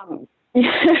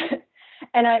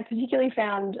 And I particularly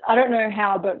found, I don't know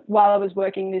how, but while I was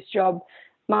working this job,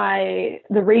 the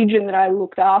region that I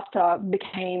looked after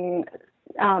became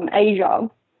Asia.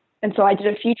 And so I did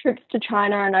a few trips to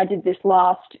China, and I did this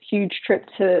last huge trip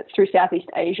through Southeast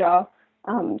Asia.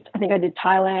 I think I did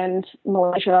Thailand,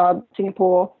 Malaysia,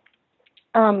 Singapore.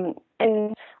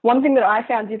 And one thing that I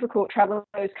found difficult traveling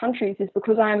to those countries is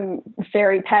because I'm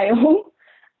very pale,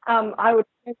 I would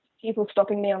have people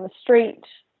stopping me on the street,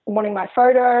 wanting my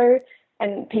photo,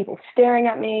 and people staring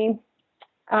at me.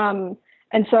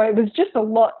 And so it was just a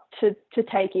lot to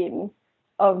take in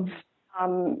of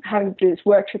having to do this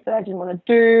work trip that I didn't want to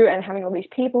do, and having all these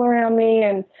people around me.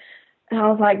 And I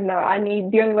was like, no,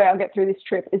 the only way I'll get through this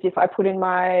trip is if I put in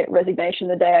my resignation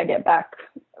the day I get back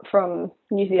from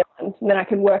New Zealand. And then I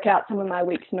can work out some of my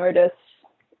week's notice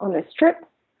on this trip.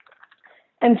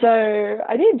 And so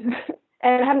I did.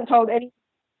 And I hadn't told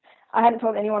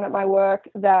anyone at my work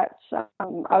that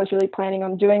I was really planning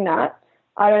on doing that.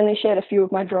 I only shared a few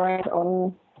of my drawings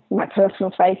on my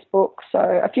personal Facebook. So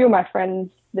a few of my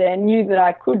friends there knew that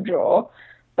I could draw,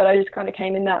 but I just kind of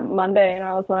came in that Monday and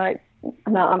I was like,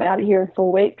 no, I'm out of here in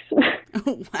 4 weeks.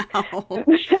 Oh, wow.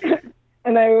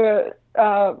 And they were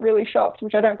really shocked,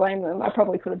 which I don't blame them. I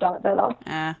probably could have done it better.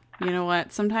 You know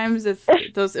what? Sometimes it's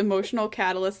those emotional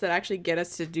catalysts that actually get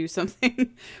us to do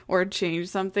something or change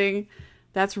something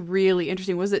That's really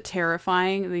interesting. Was it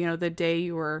terrifying, the day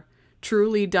you were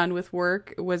truly done with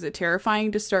work? Was it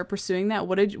terrifying to start pursuing that?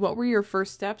 What were your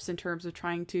first steps in terms of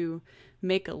trying to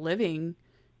make a living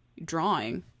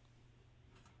drawing?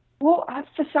 Well,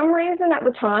 for some reason at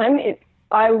the time,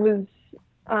 I was,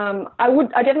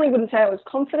 I definitely wouldn't say I was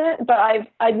confident, but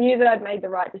I knew that I'd made the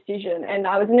right decision, and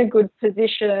I was in a good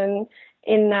position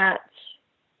in that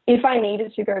if I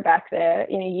needed to go back there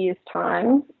in a year's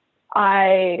time,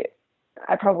 I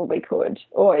probably could,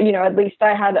 or at least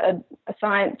I had a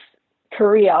science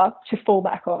career to fall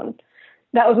back on.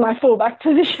 That was my fallback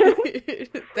position.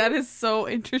 That is so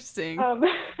interesting.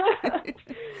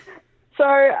 So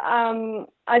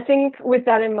I think with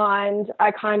that in mind,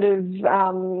 I kind of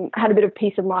had a bit of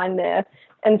peace of mind there.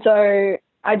 And so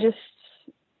I just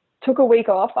took a week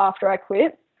off after I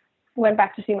quit, went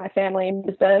back to see my family in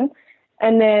Brisbane.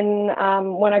 And then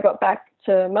when I got back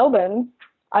to Melbourne,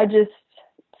 I just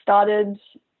started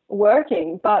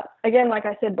working. But again, like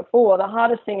I said before, the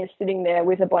hardest thing is sitting there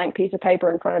with a blank piece of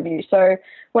paper in front of you. So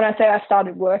when I say I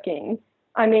started working,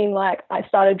 I mean like I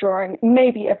started drawing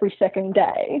maybe every second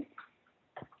day.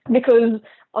 Because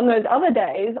on those other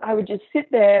days, I would just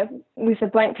sit there with a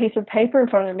blank piece of paper in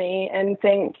front of me and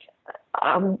think,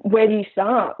 where do you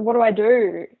start? What do I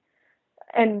do?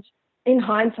 And in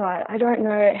hindsight, I don't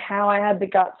know how I had the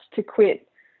guts to quit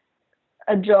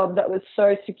a job that was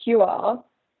so secure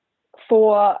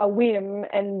for a whim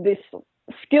and this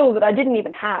skill that I didn't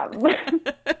even have.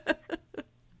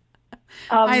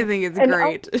 I think it's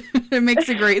great. It makes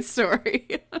a great story.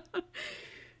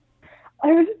 I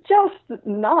was just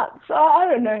nuts. I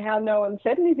don't know how no one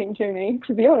said anything to me,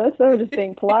 to be honest. They were just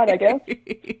being polite, I guess.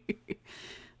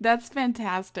 That's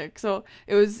fantastic. So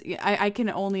it was, I can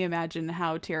only imagine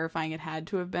how terrifying it had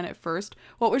to have been at first.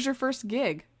 What was your first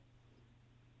gig?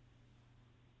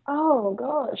 Oh,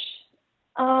 gosh.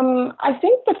 I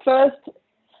think the first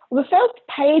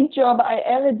paid job I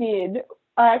ever did,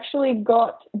 I actually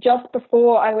got just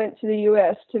before I went to the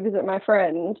US to visit my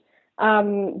friend.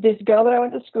 This girl that I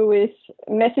went to school with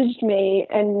messaged me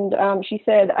and she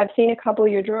said, I've seen a couple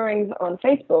of your drawings on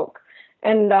Facebook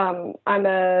and I'm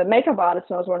a makeup artist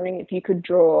and I was wondering if you could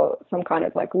draw some kind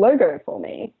of like logo for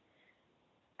me.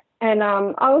 And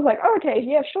I was like, oh, okay,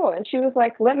 yeah, sure. And she was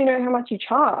like, let me know how much you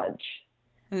charge.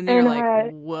 And then you're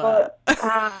like, what?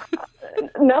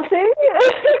 Nothing.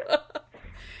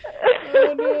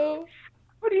 Oh, no.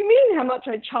 What do you mean how much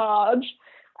I charge?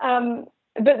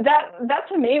 But that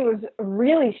to me was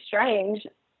really strange,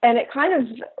 and it kind of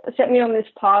set me on this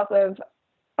path of,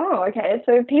 oh, okay,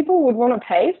 so people would want to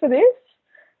pay for this?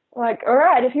 Like, all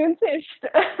right, if you insist.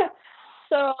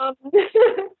 So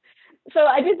so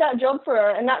I did that job for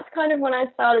her, and that's kind of when I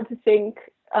started to think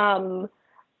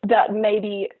that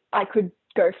maybe I could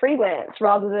go freelance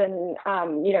rather than,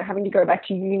 having to go back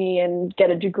to uni and get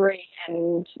a degree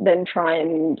and then try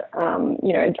and,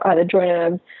 either join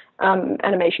a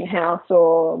animation house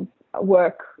or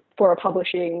work for a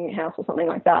publishing house or something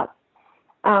like that.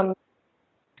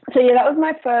 So yeah, that was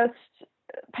my first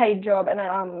paid job. And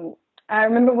I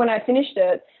remember when I finished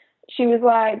it, she was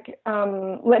like,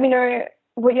 let me know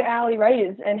what your hourly rate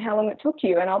is and how long it took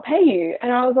you and I'll pay you.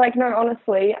 And I was like, no,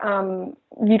 honestly,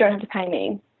 you don't have to pay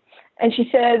me. And she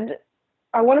said,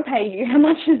 I want to pay you. How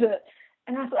much is it?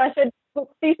 And I said,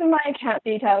 look, these are my account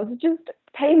details. Just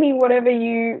pay me whatever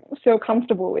you feel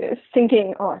comfortable with,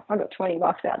 thinking, oh, if I got $20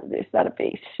 out of this, that'd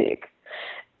be sick.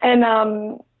 And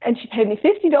she paid me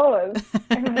 $50.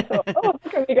 And I thought, oh,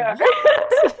 look at me go.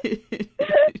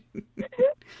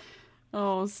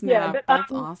 Oh, snap. Yeah,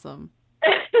 that's awesome.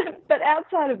 But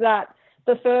outside of that,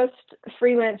 the first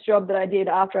freelance job that I did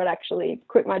after I'd actually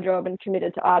quit my job and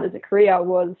committed to art as a career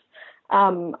was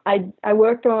I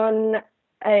worked on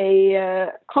a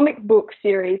comic book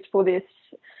series for this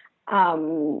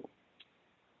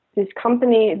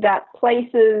company that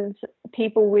places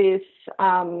people with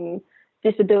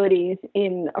disabilities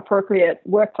in appropriate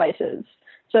workplaces.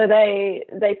 So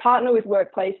they partner with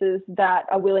workplaces that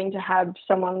are willing to have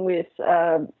someone with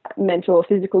mental or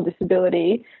physical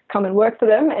disability come and work for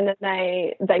them, and then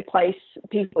they place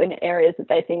people in areas that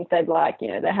they think they'd like.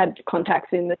 They had contacts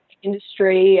in the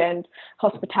industry and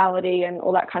hospitality and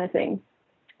all that kind of thing.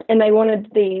 And they wanted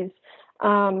these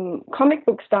comic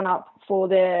books done up for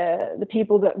the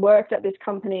people that worked at this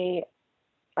company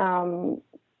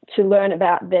to learn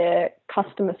about their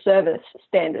customer service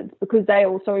standards, because they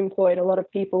also employed a lot of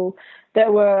people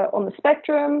that were on the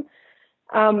spectrum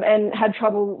and had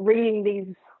trouble reading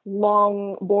these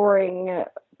long, boring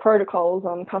protocols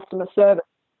on customer service,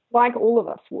 like all of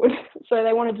us would. So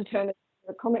they wanted to turn it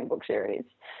into a comic book series.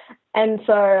 And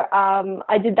so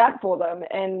I did that for them,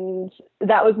 and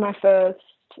that was my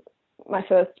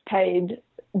first paid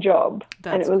job,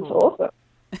 and That's it was cool. awesome.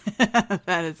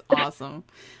 That is awesome.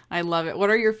 I love it. What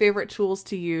are your favorite tools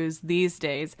to use these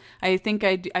days? I think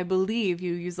I believe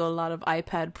you use a lot of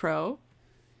iPad Pro.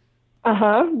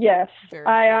 Uh-huh, yes. Very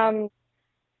I cool.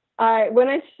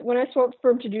 when I swapped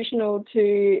from traditional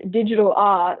to digital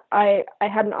art, I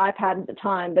had an iPad at the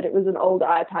time, but it was an old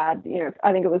iPad.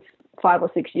 I think it was 5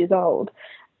 or 6 years old.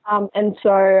 And so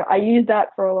I used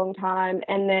that for a long time,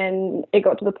 and then it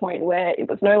got to the point where it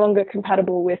was no longer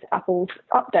compatible with Apple's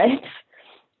updates.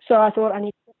 So I thought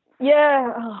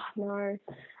yeah, oh no,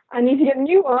 I need to get a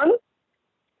new one.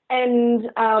 And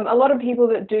a lot of people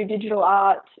that do digital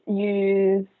art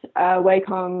use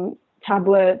Wacom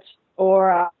tablet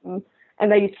or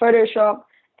and they use Photoshop.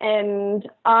 And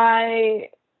I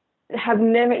have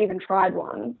never even tried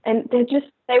one, and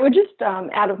they were just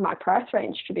out of my price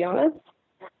range, to be honest.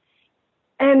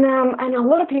 And a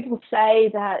lot of people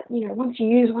say that once you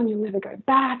use one you'll never go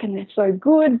back, and they're so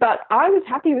good. But I was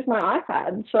happy with my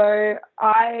iPad, so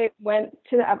I went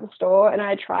to the Apple Store and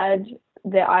I tried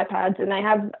their iPads, and they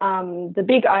have the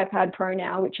big iPad Pro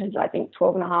now, which is I think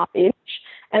 12.5 inch,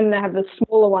 and they have the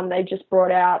smaller one they just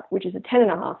brought out, which is a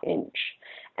 10.5 inch.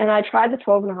 And I tried the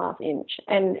 12.5 inch,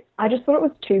 and I just thought it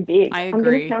was too big. I I'm going to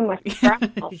agree. sound like crap.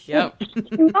 Yep. It's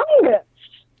humongous.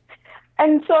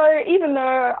 And so even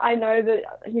though I know that,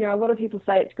 a lot of people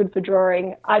say it's good for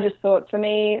drawing, I just thought for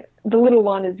me, the little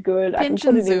one is good. I can Pinch put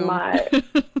and it in zoom. my,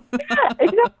 yeah,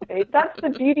 exactly. That's the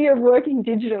beauty of working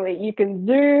digitally. You can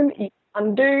zoom, you can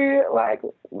undo, like,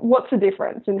 what's the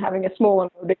difference in having a small one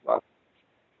or a big one?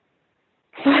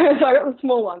 So I got the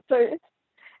small one. So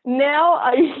now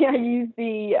I use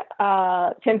the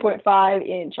 10.5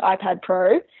 inch iPad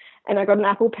Pro, and I got an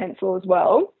Apple Pencil as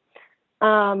well,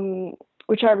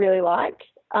 which I really like.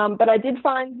 But I did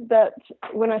find that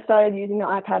when I started using the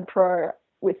iPad Pro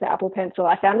with the Apple Pencil,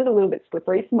 I found it a little bit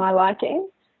slippery for my liking,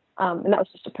 and that was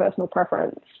just a personal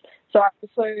preference. So I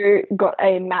also got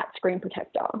a matte screen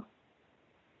protector.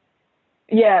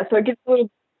 Yeah, so it gives a little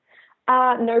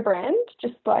no brand,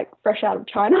 just like fresh out of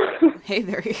China. Hey,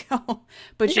 there you go.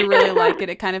 But you really like it.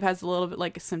 It kind of has a little bit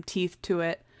like some teeth to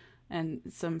it and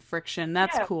some friction.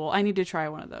 That's Yeah. cool. I need to try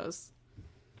one of those.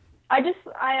 I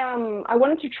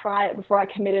wanted to try it before I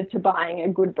committed to buying a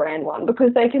good brand one,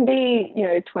 because they can be,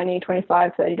 20,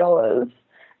 25, $30.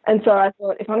 And so I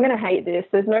thought, if I'm going to hate this,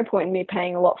 there's no point in me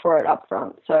paying a lot for it up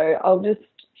front. So I'll just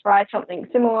try something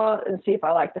similar and see if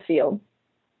I like the feel.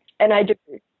 And I do.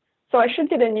 So I should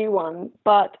get a new one,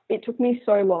 but it took me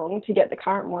so long to get the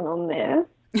current one on there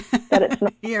that it's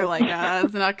not You're like,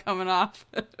 it's not coming off.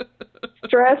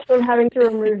 stressed of having to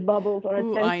remove bubbles on a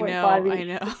Ooh, I 10.5 know, I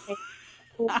inch know.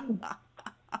 screen.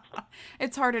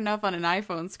 It's hard enough on an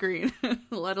iPhone screen,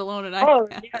 let alone an Oh,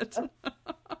 yeah, iPad.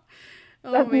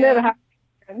 Oh that's never man,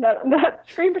 happened. That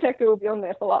screen protector will be on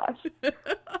there for life.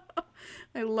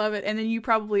 I love it. And then you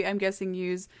probably, I'm guessing,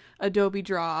 use Adobe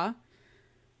Draw.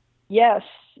 Yes,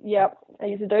 yep. I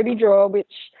use Adobe Draw,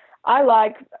 which I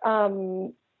like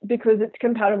because it's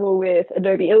compatible with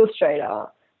Adobe Illustrator.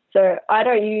 So I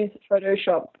don't use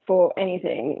Photoshop for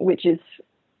anything, which is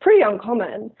pretty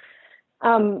uncommon.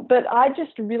 But I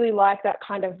just really like that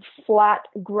kind of flat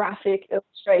graphic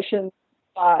illustration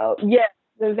style. Yeah,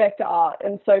 the vector art.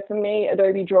 And so for me,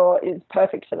 Adobe Draw is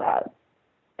perfect for that.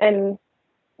 And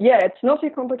yeah, it's not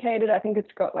too complicated. I think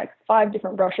it's got like 5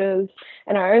 different brushes,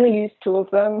 and I only use 2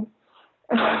 of them.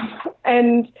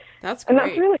 and That's and that's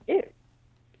great. really it.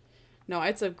 No,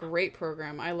 it's a great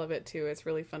program. I love it too. It's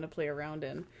really fun to play around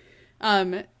in.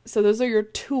 So those are your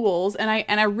tools, and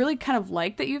I really kind of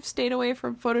like that you've stayed away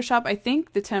from Photoshop. I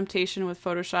think the temptation with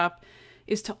Photoshop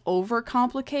is to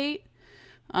overcomplicate.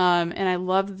 And I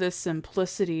love the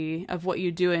simplicity of what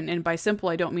you do. And by simple,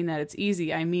 I don't mean that it's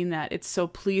easy. I mean that it's so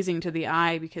pleasing to the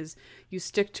eye because you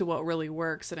stick to what really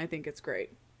works. And I think it's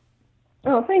great.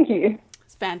 Oh, thank you.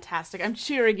 It's fantastic. I'm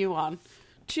cheering you on.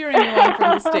 Cheering you on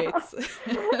from the States.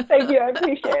 Thank you. I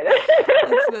appreciate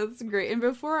it. That's great. And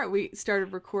before we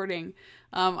started recording,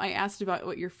 I asked about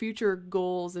what your future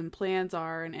goals and plans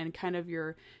are and kind of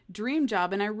your dream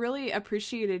job. And I really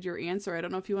appreciated your answer. I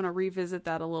don't know if you want to revisit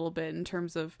that a little bit in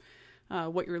terms of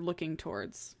what you're looking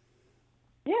towards.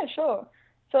 Yeah, sure.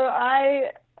 So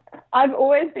I've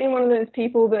always been one of those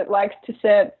people that likes to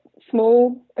set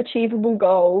small, achievable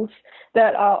goals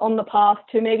that are on the path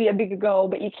to maybe a bigger goal,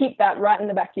 but you keep that right in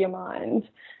the back of your mind.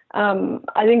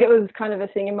 I think it was kind of a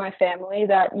thing in my family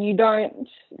that you don't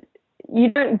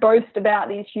boast about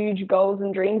these huge goals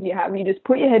and dreams you have. You just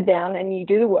put your head down and you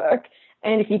do the work.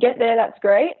 And if you get there, that's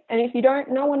great. And if you don't,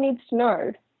 no one needs to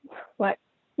know. Like,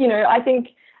 I think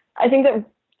that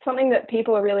something that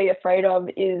people are really afraid of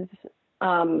is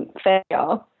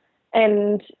failure,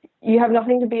 and you have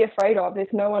nothing to be afraid of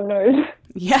if no one knows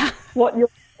Yeah. what your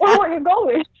goal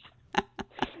is.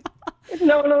 If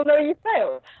no one will know you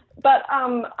failed. But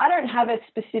I don't have a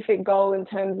specific goal in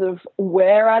terms of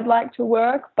where I'd like to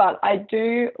work, but I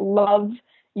do love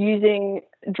using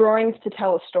drawings to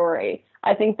tell a story.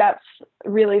 I think that's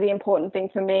really the important thing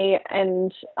for me.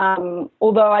 And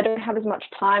although I don't have as much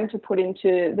time to put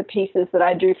into the pieces that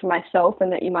I do for myself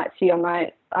and that you might see on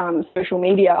my social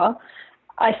media,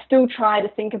 I still try to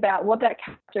think about what that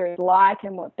character is like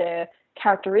and what their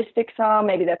characteristics are,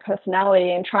 maybe their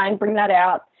personality, and try and bring that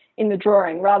out in the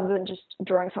drawing rather than just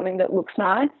drawing something that looks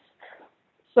nice.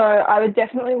 So I would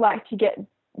definitely like to get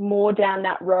more down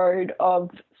that road of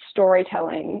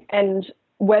storytelling, and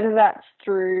whether that's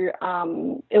through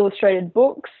illustrated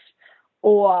books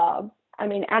or, I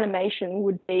mean, animation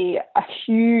would be a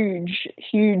huge,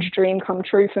 huge dream come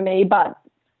true for me. But,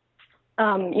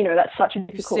 that's such a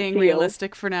difficult Staying field.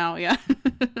 realistic for now, yeah.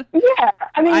 Yeah,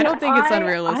 I mean, I don't think it's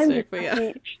unrealistic, but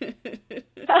yeah.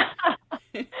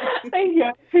 Thank you,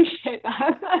 I appreciate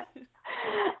that.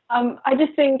 I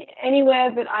just think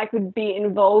anywhere that I could be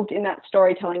involved in that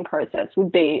storytelling process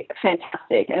would be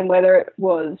fantastic, and whether it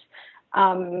was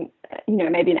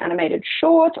maybe an animated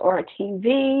short or a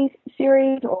TV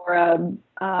series or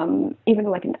even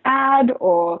like an ad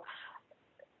or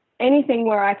anything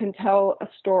where I can tell a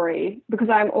story, because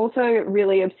I'm also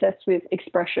really obsessed with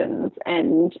expressions,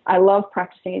 and I love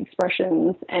practicing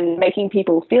expressions and making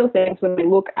people feel things when they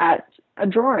look at a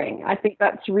drawing. I think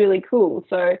that's really cool.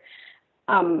 So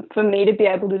for me to be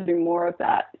able to do more of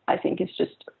that, I think is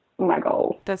just my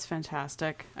goal. That's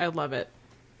fantastic. I love it.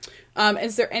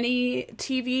 Is there any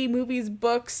TV, movies,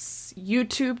 books,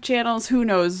 YouTube channels, who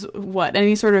knows what,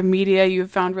 any sort of media you've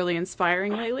found really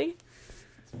inspiring lately?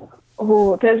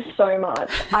 Oh, there's so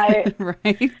much. Right.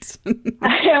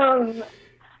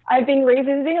 I've been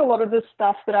revisiting a lot of the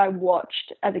stuff that I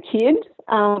watched as a kid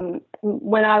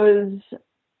when I was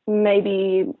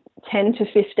maybe 10 to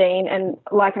 15. And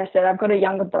like I said, I've got a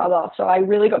younger brother, so I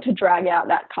really got to drag out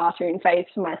that cartoon phase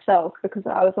for myself, because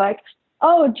I was like,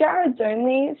 oh, Jared's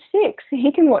only 6.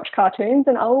 He can watch cartoons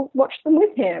and I'll watch them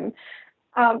with him.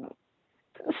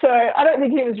 So I don't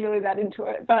think he was really that into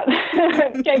it, but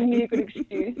it gave me a good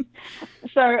excuse.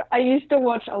 So I used to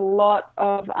watch a lot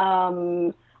of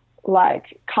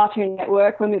like Cartoon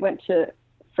Network when we went to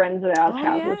friends of ours'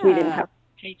 houses. Yeah. We didn't have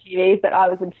TVs, but I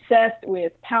was obsessed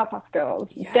with Powerpuff Girls,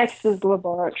 yes, Dexter's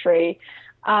Laboratory,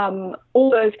 all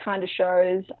those kind of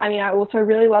shows. I mean, I also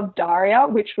really loved Daria,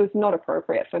 which was not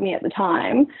appropriate for me at the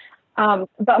time.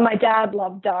 But my dad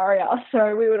loved Daria,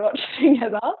 so we would watch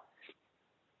together.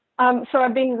 So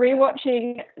I've been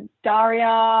rewatching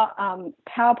Daria,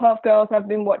 Powerpuff Girls. I've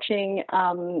been watching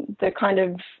the kind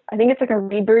of, I think it's like a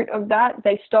reboot of that.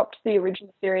 They stopped the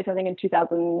original series, I think, in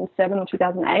 2007 or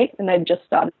 2008, and they've just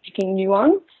started making new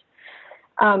ones.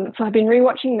 So I've been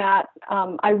rewatching that.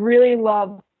 I really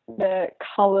love the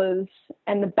colours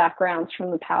and the backgrounds from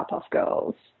the Powerpuff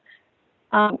Girls.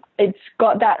 It's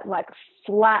got that like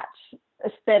flat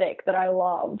aesthetic that I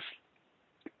love.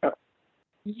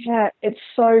 Yeah, it's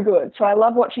so good. So I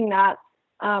love watching that.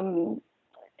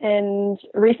 And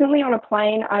recently on a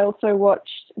plane, I also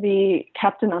watched the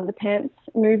Captain Underpants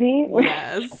movie.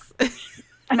 Yes.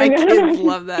 My kids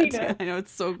love that too. I know,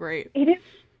 it's so great. It is.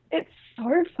 It's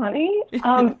so funny.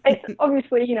 It's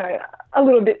obviously, a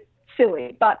little bit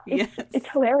silly, but it's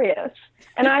hilarious.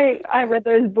 And I read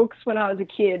those books when I was a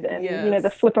kid, and,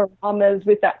 the flipper-ramas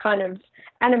with that kind of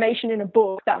animation in a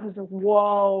book, that was a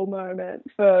whoa moment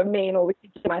for me and all the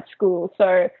kids in my school.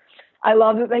 So I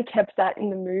love that they kept that in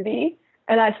the movie,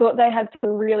 and I thought they had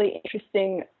some really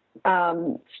interesting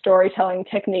storytelling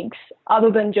techniques other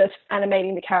than just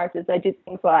animating the characters. They did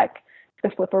things like the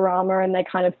flipperama, and they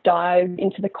kind of dive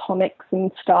into the comics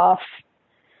and stuff.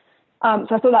 So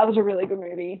I thought that was a really good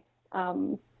movie,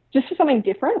 just for something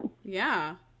different.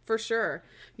 Yeah. For sure.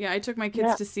 Yeah, I took my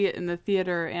kids to see it in the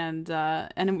theater, and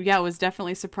it was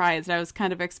definitely surprised. I was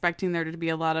kind of expecting there to be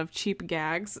a lot of cheap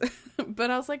gags,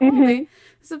 but I was like,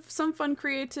 some fun,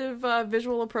 creative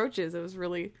visual approaches. It was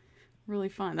really, really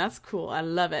fun. That's cool. I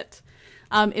love it.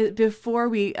 Before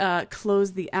we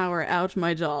close the hour out,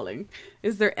 my darling,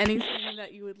 is there anything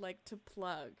that you would like to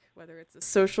plug, whether it's a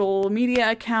social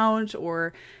media account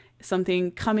or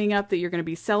something coming up that you're going to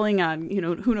be selling on,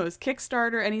 who knows,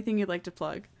 Kickstarter, anything you'd like to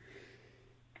plug?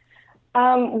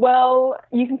 Well,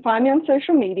 you can find me on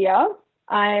social media.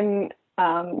 I'm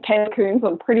Kayla Coombs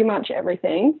on pretty much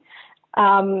everything.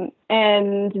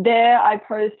 And there I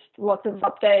post lots of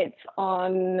updates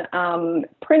on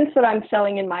prints that I'm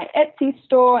selling in my Etsy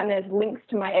store, and there's links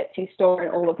to my Etsy store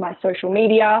and all of my social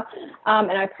media.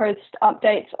 And I post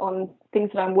updates on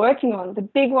things that I'm working on. The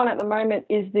big one at the moment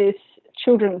is this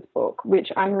children's book, which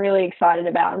I'm really excited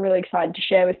about. I'm really excited to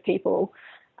share with people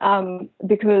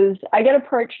because I get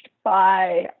approached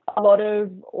by a lot of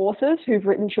authors who've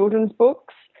written children's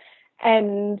books.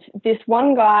 And this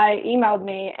one guy emailed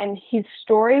me, and his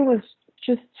story was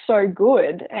just so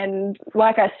good. And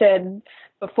like I said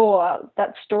before,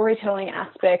 that storytelling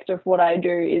aspect of what I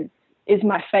do is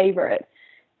my favorite.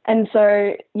 And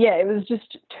so, yeah, it was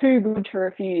just too good to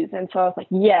refuse. And so I was like,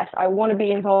 yes, I want to be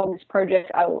involved in this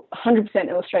project. I will 100%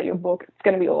 illustrate your book. It's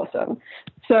going to be awesome.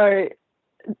 So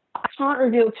I can't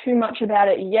reveal too much about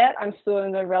it yet. I'm still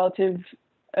in the relative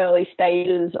early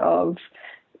stages of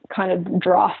kind of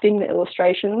drafting the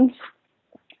illustrations.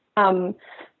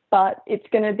 But it's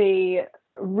going to be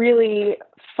really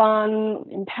fun,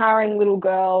 empowering little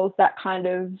girls, that kind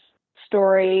of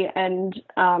story. And,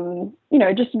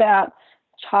 just about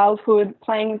childhood,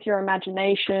 playing with your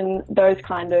imagination, those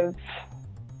kind of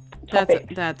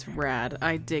topics. That's rad.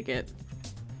 I dig it.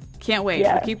 Can't wait.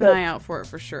 Yeah, we'll keep an eye out for it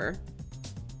for sure.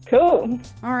 Cool.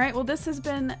 All right. Well, this has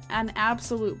been an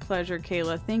absolute pleasure,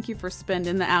 Kayla. Thank you for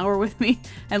spending the hour with me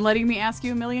and letting me ask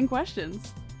you a million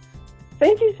questions.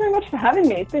 Thank you so much for having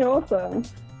me. It's been awesome.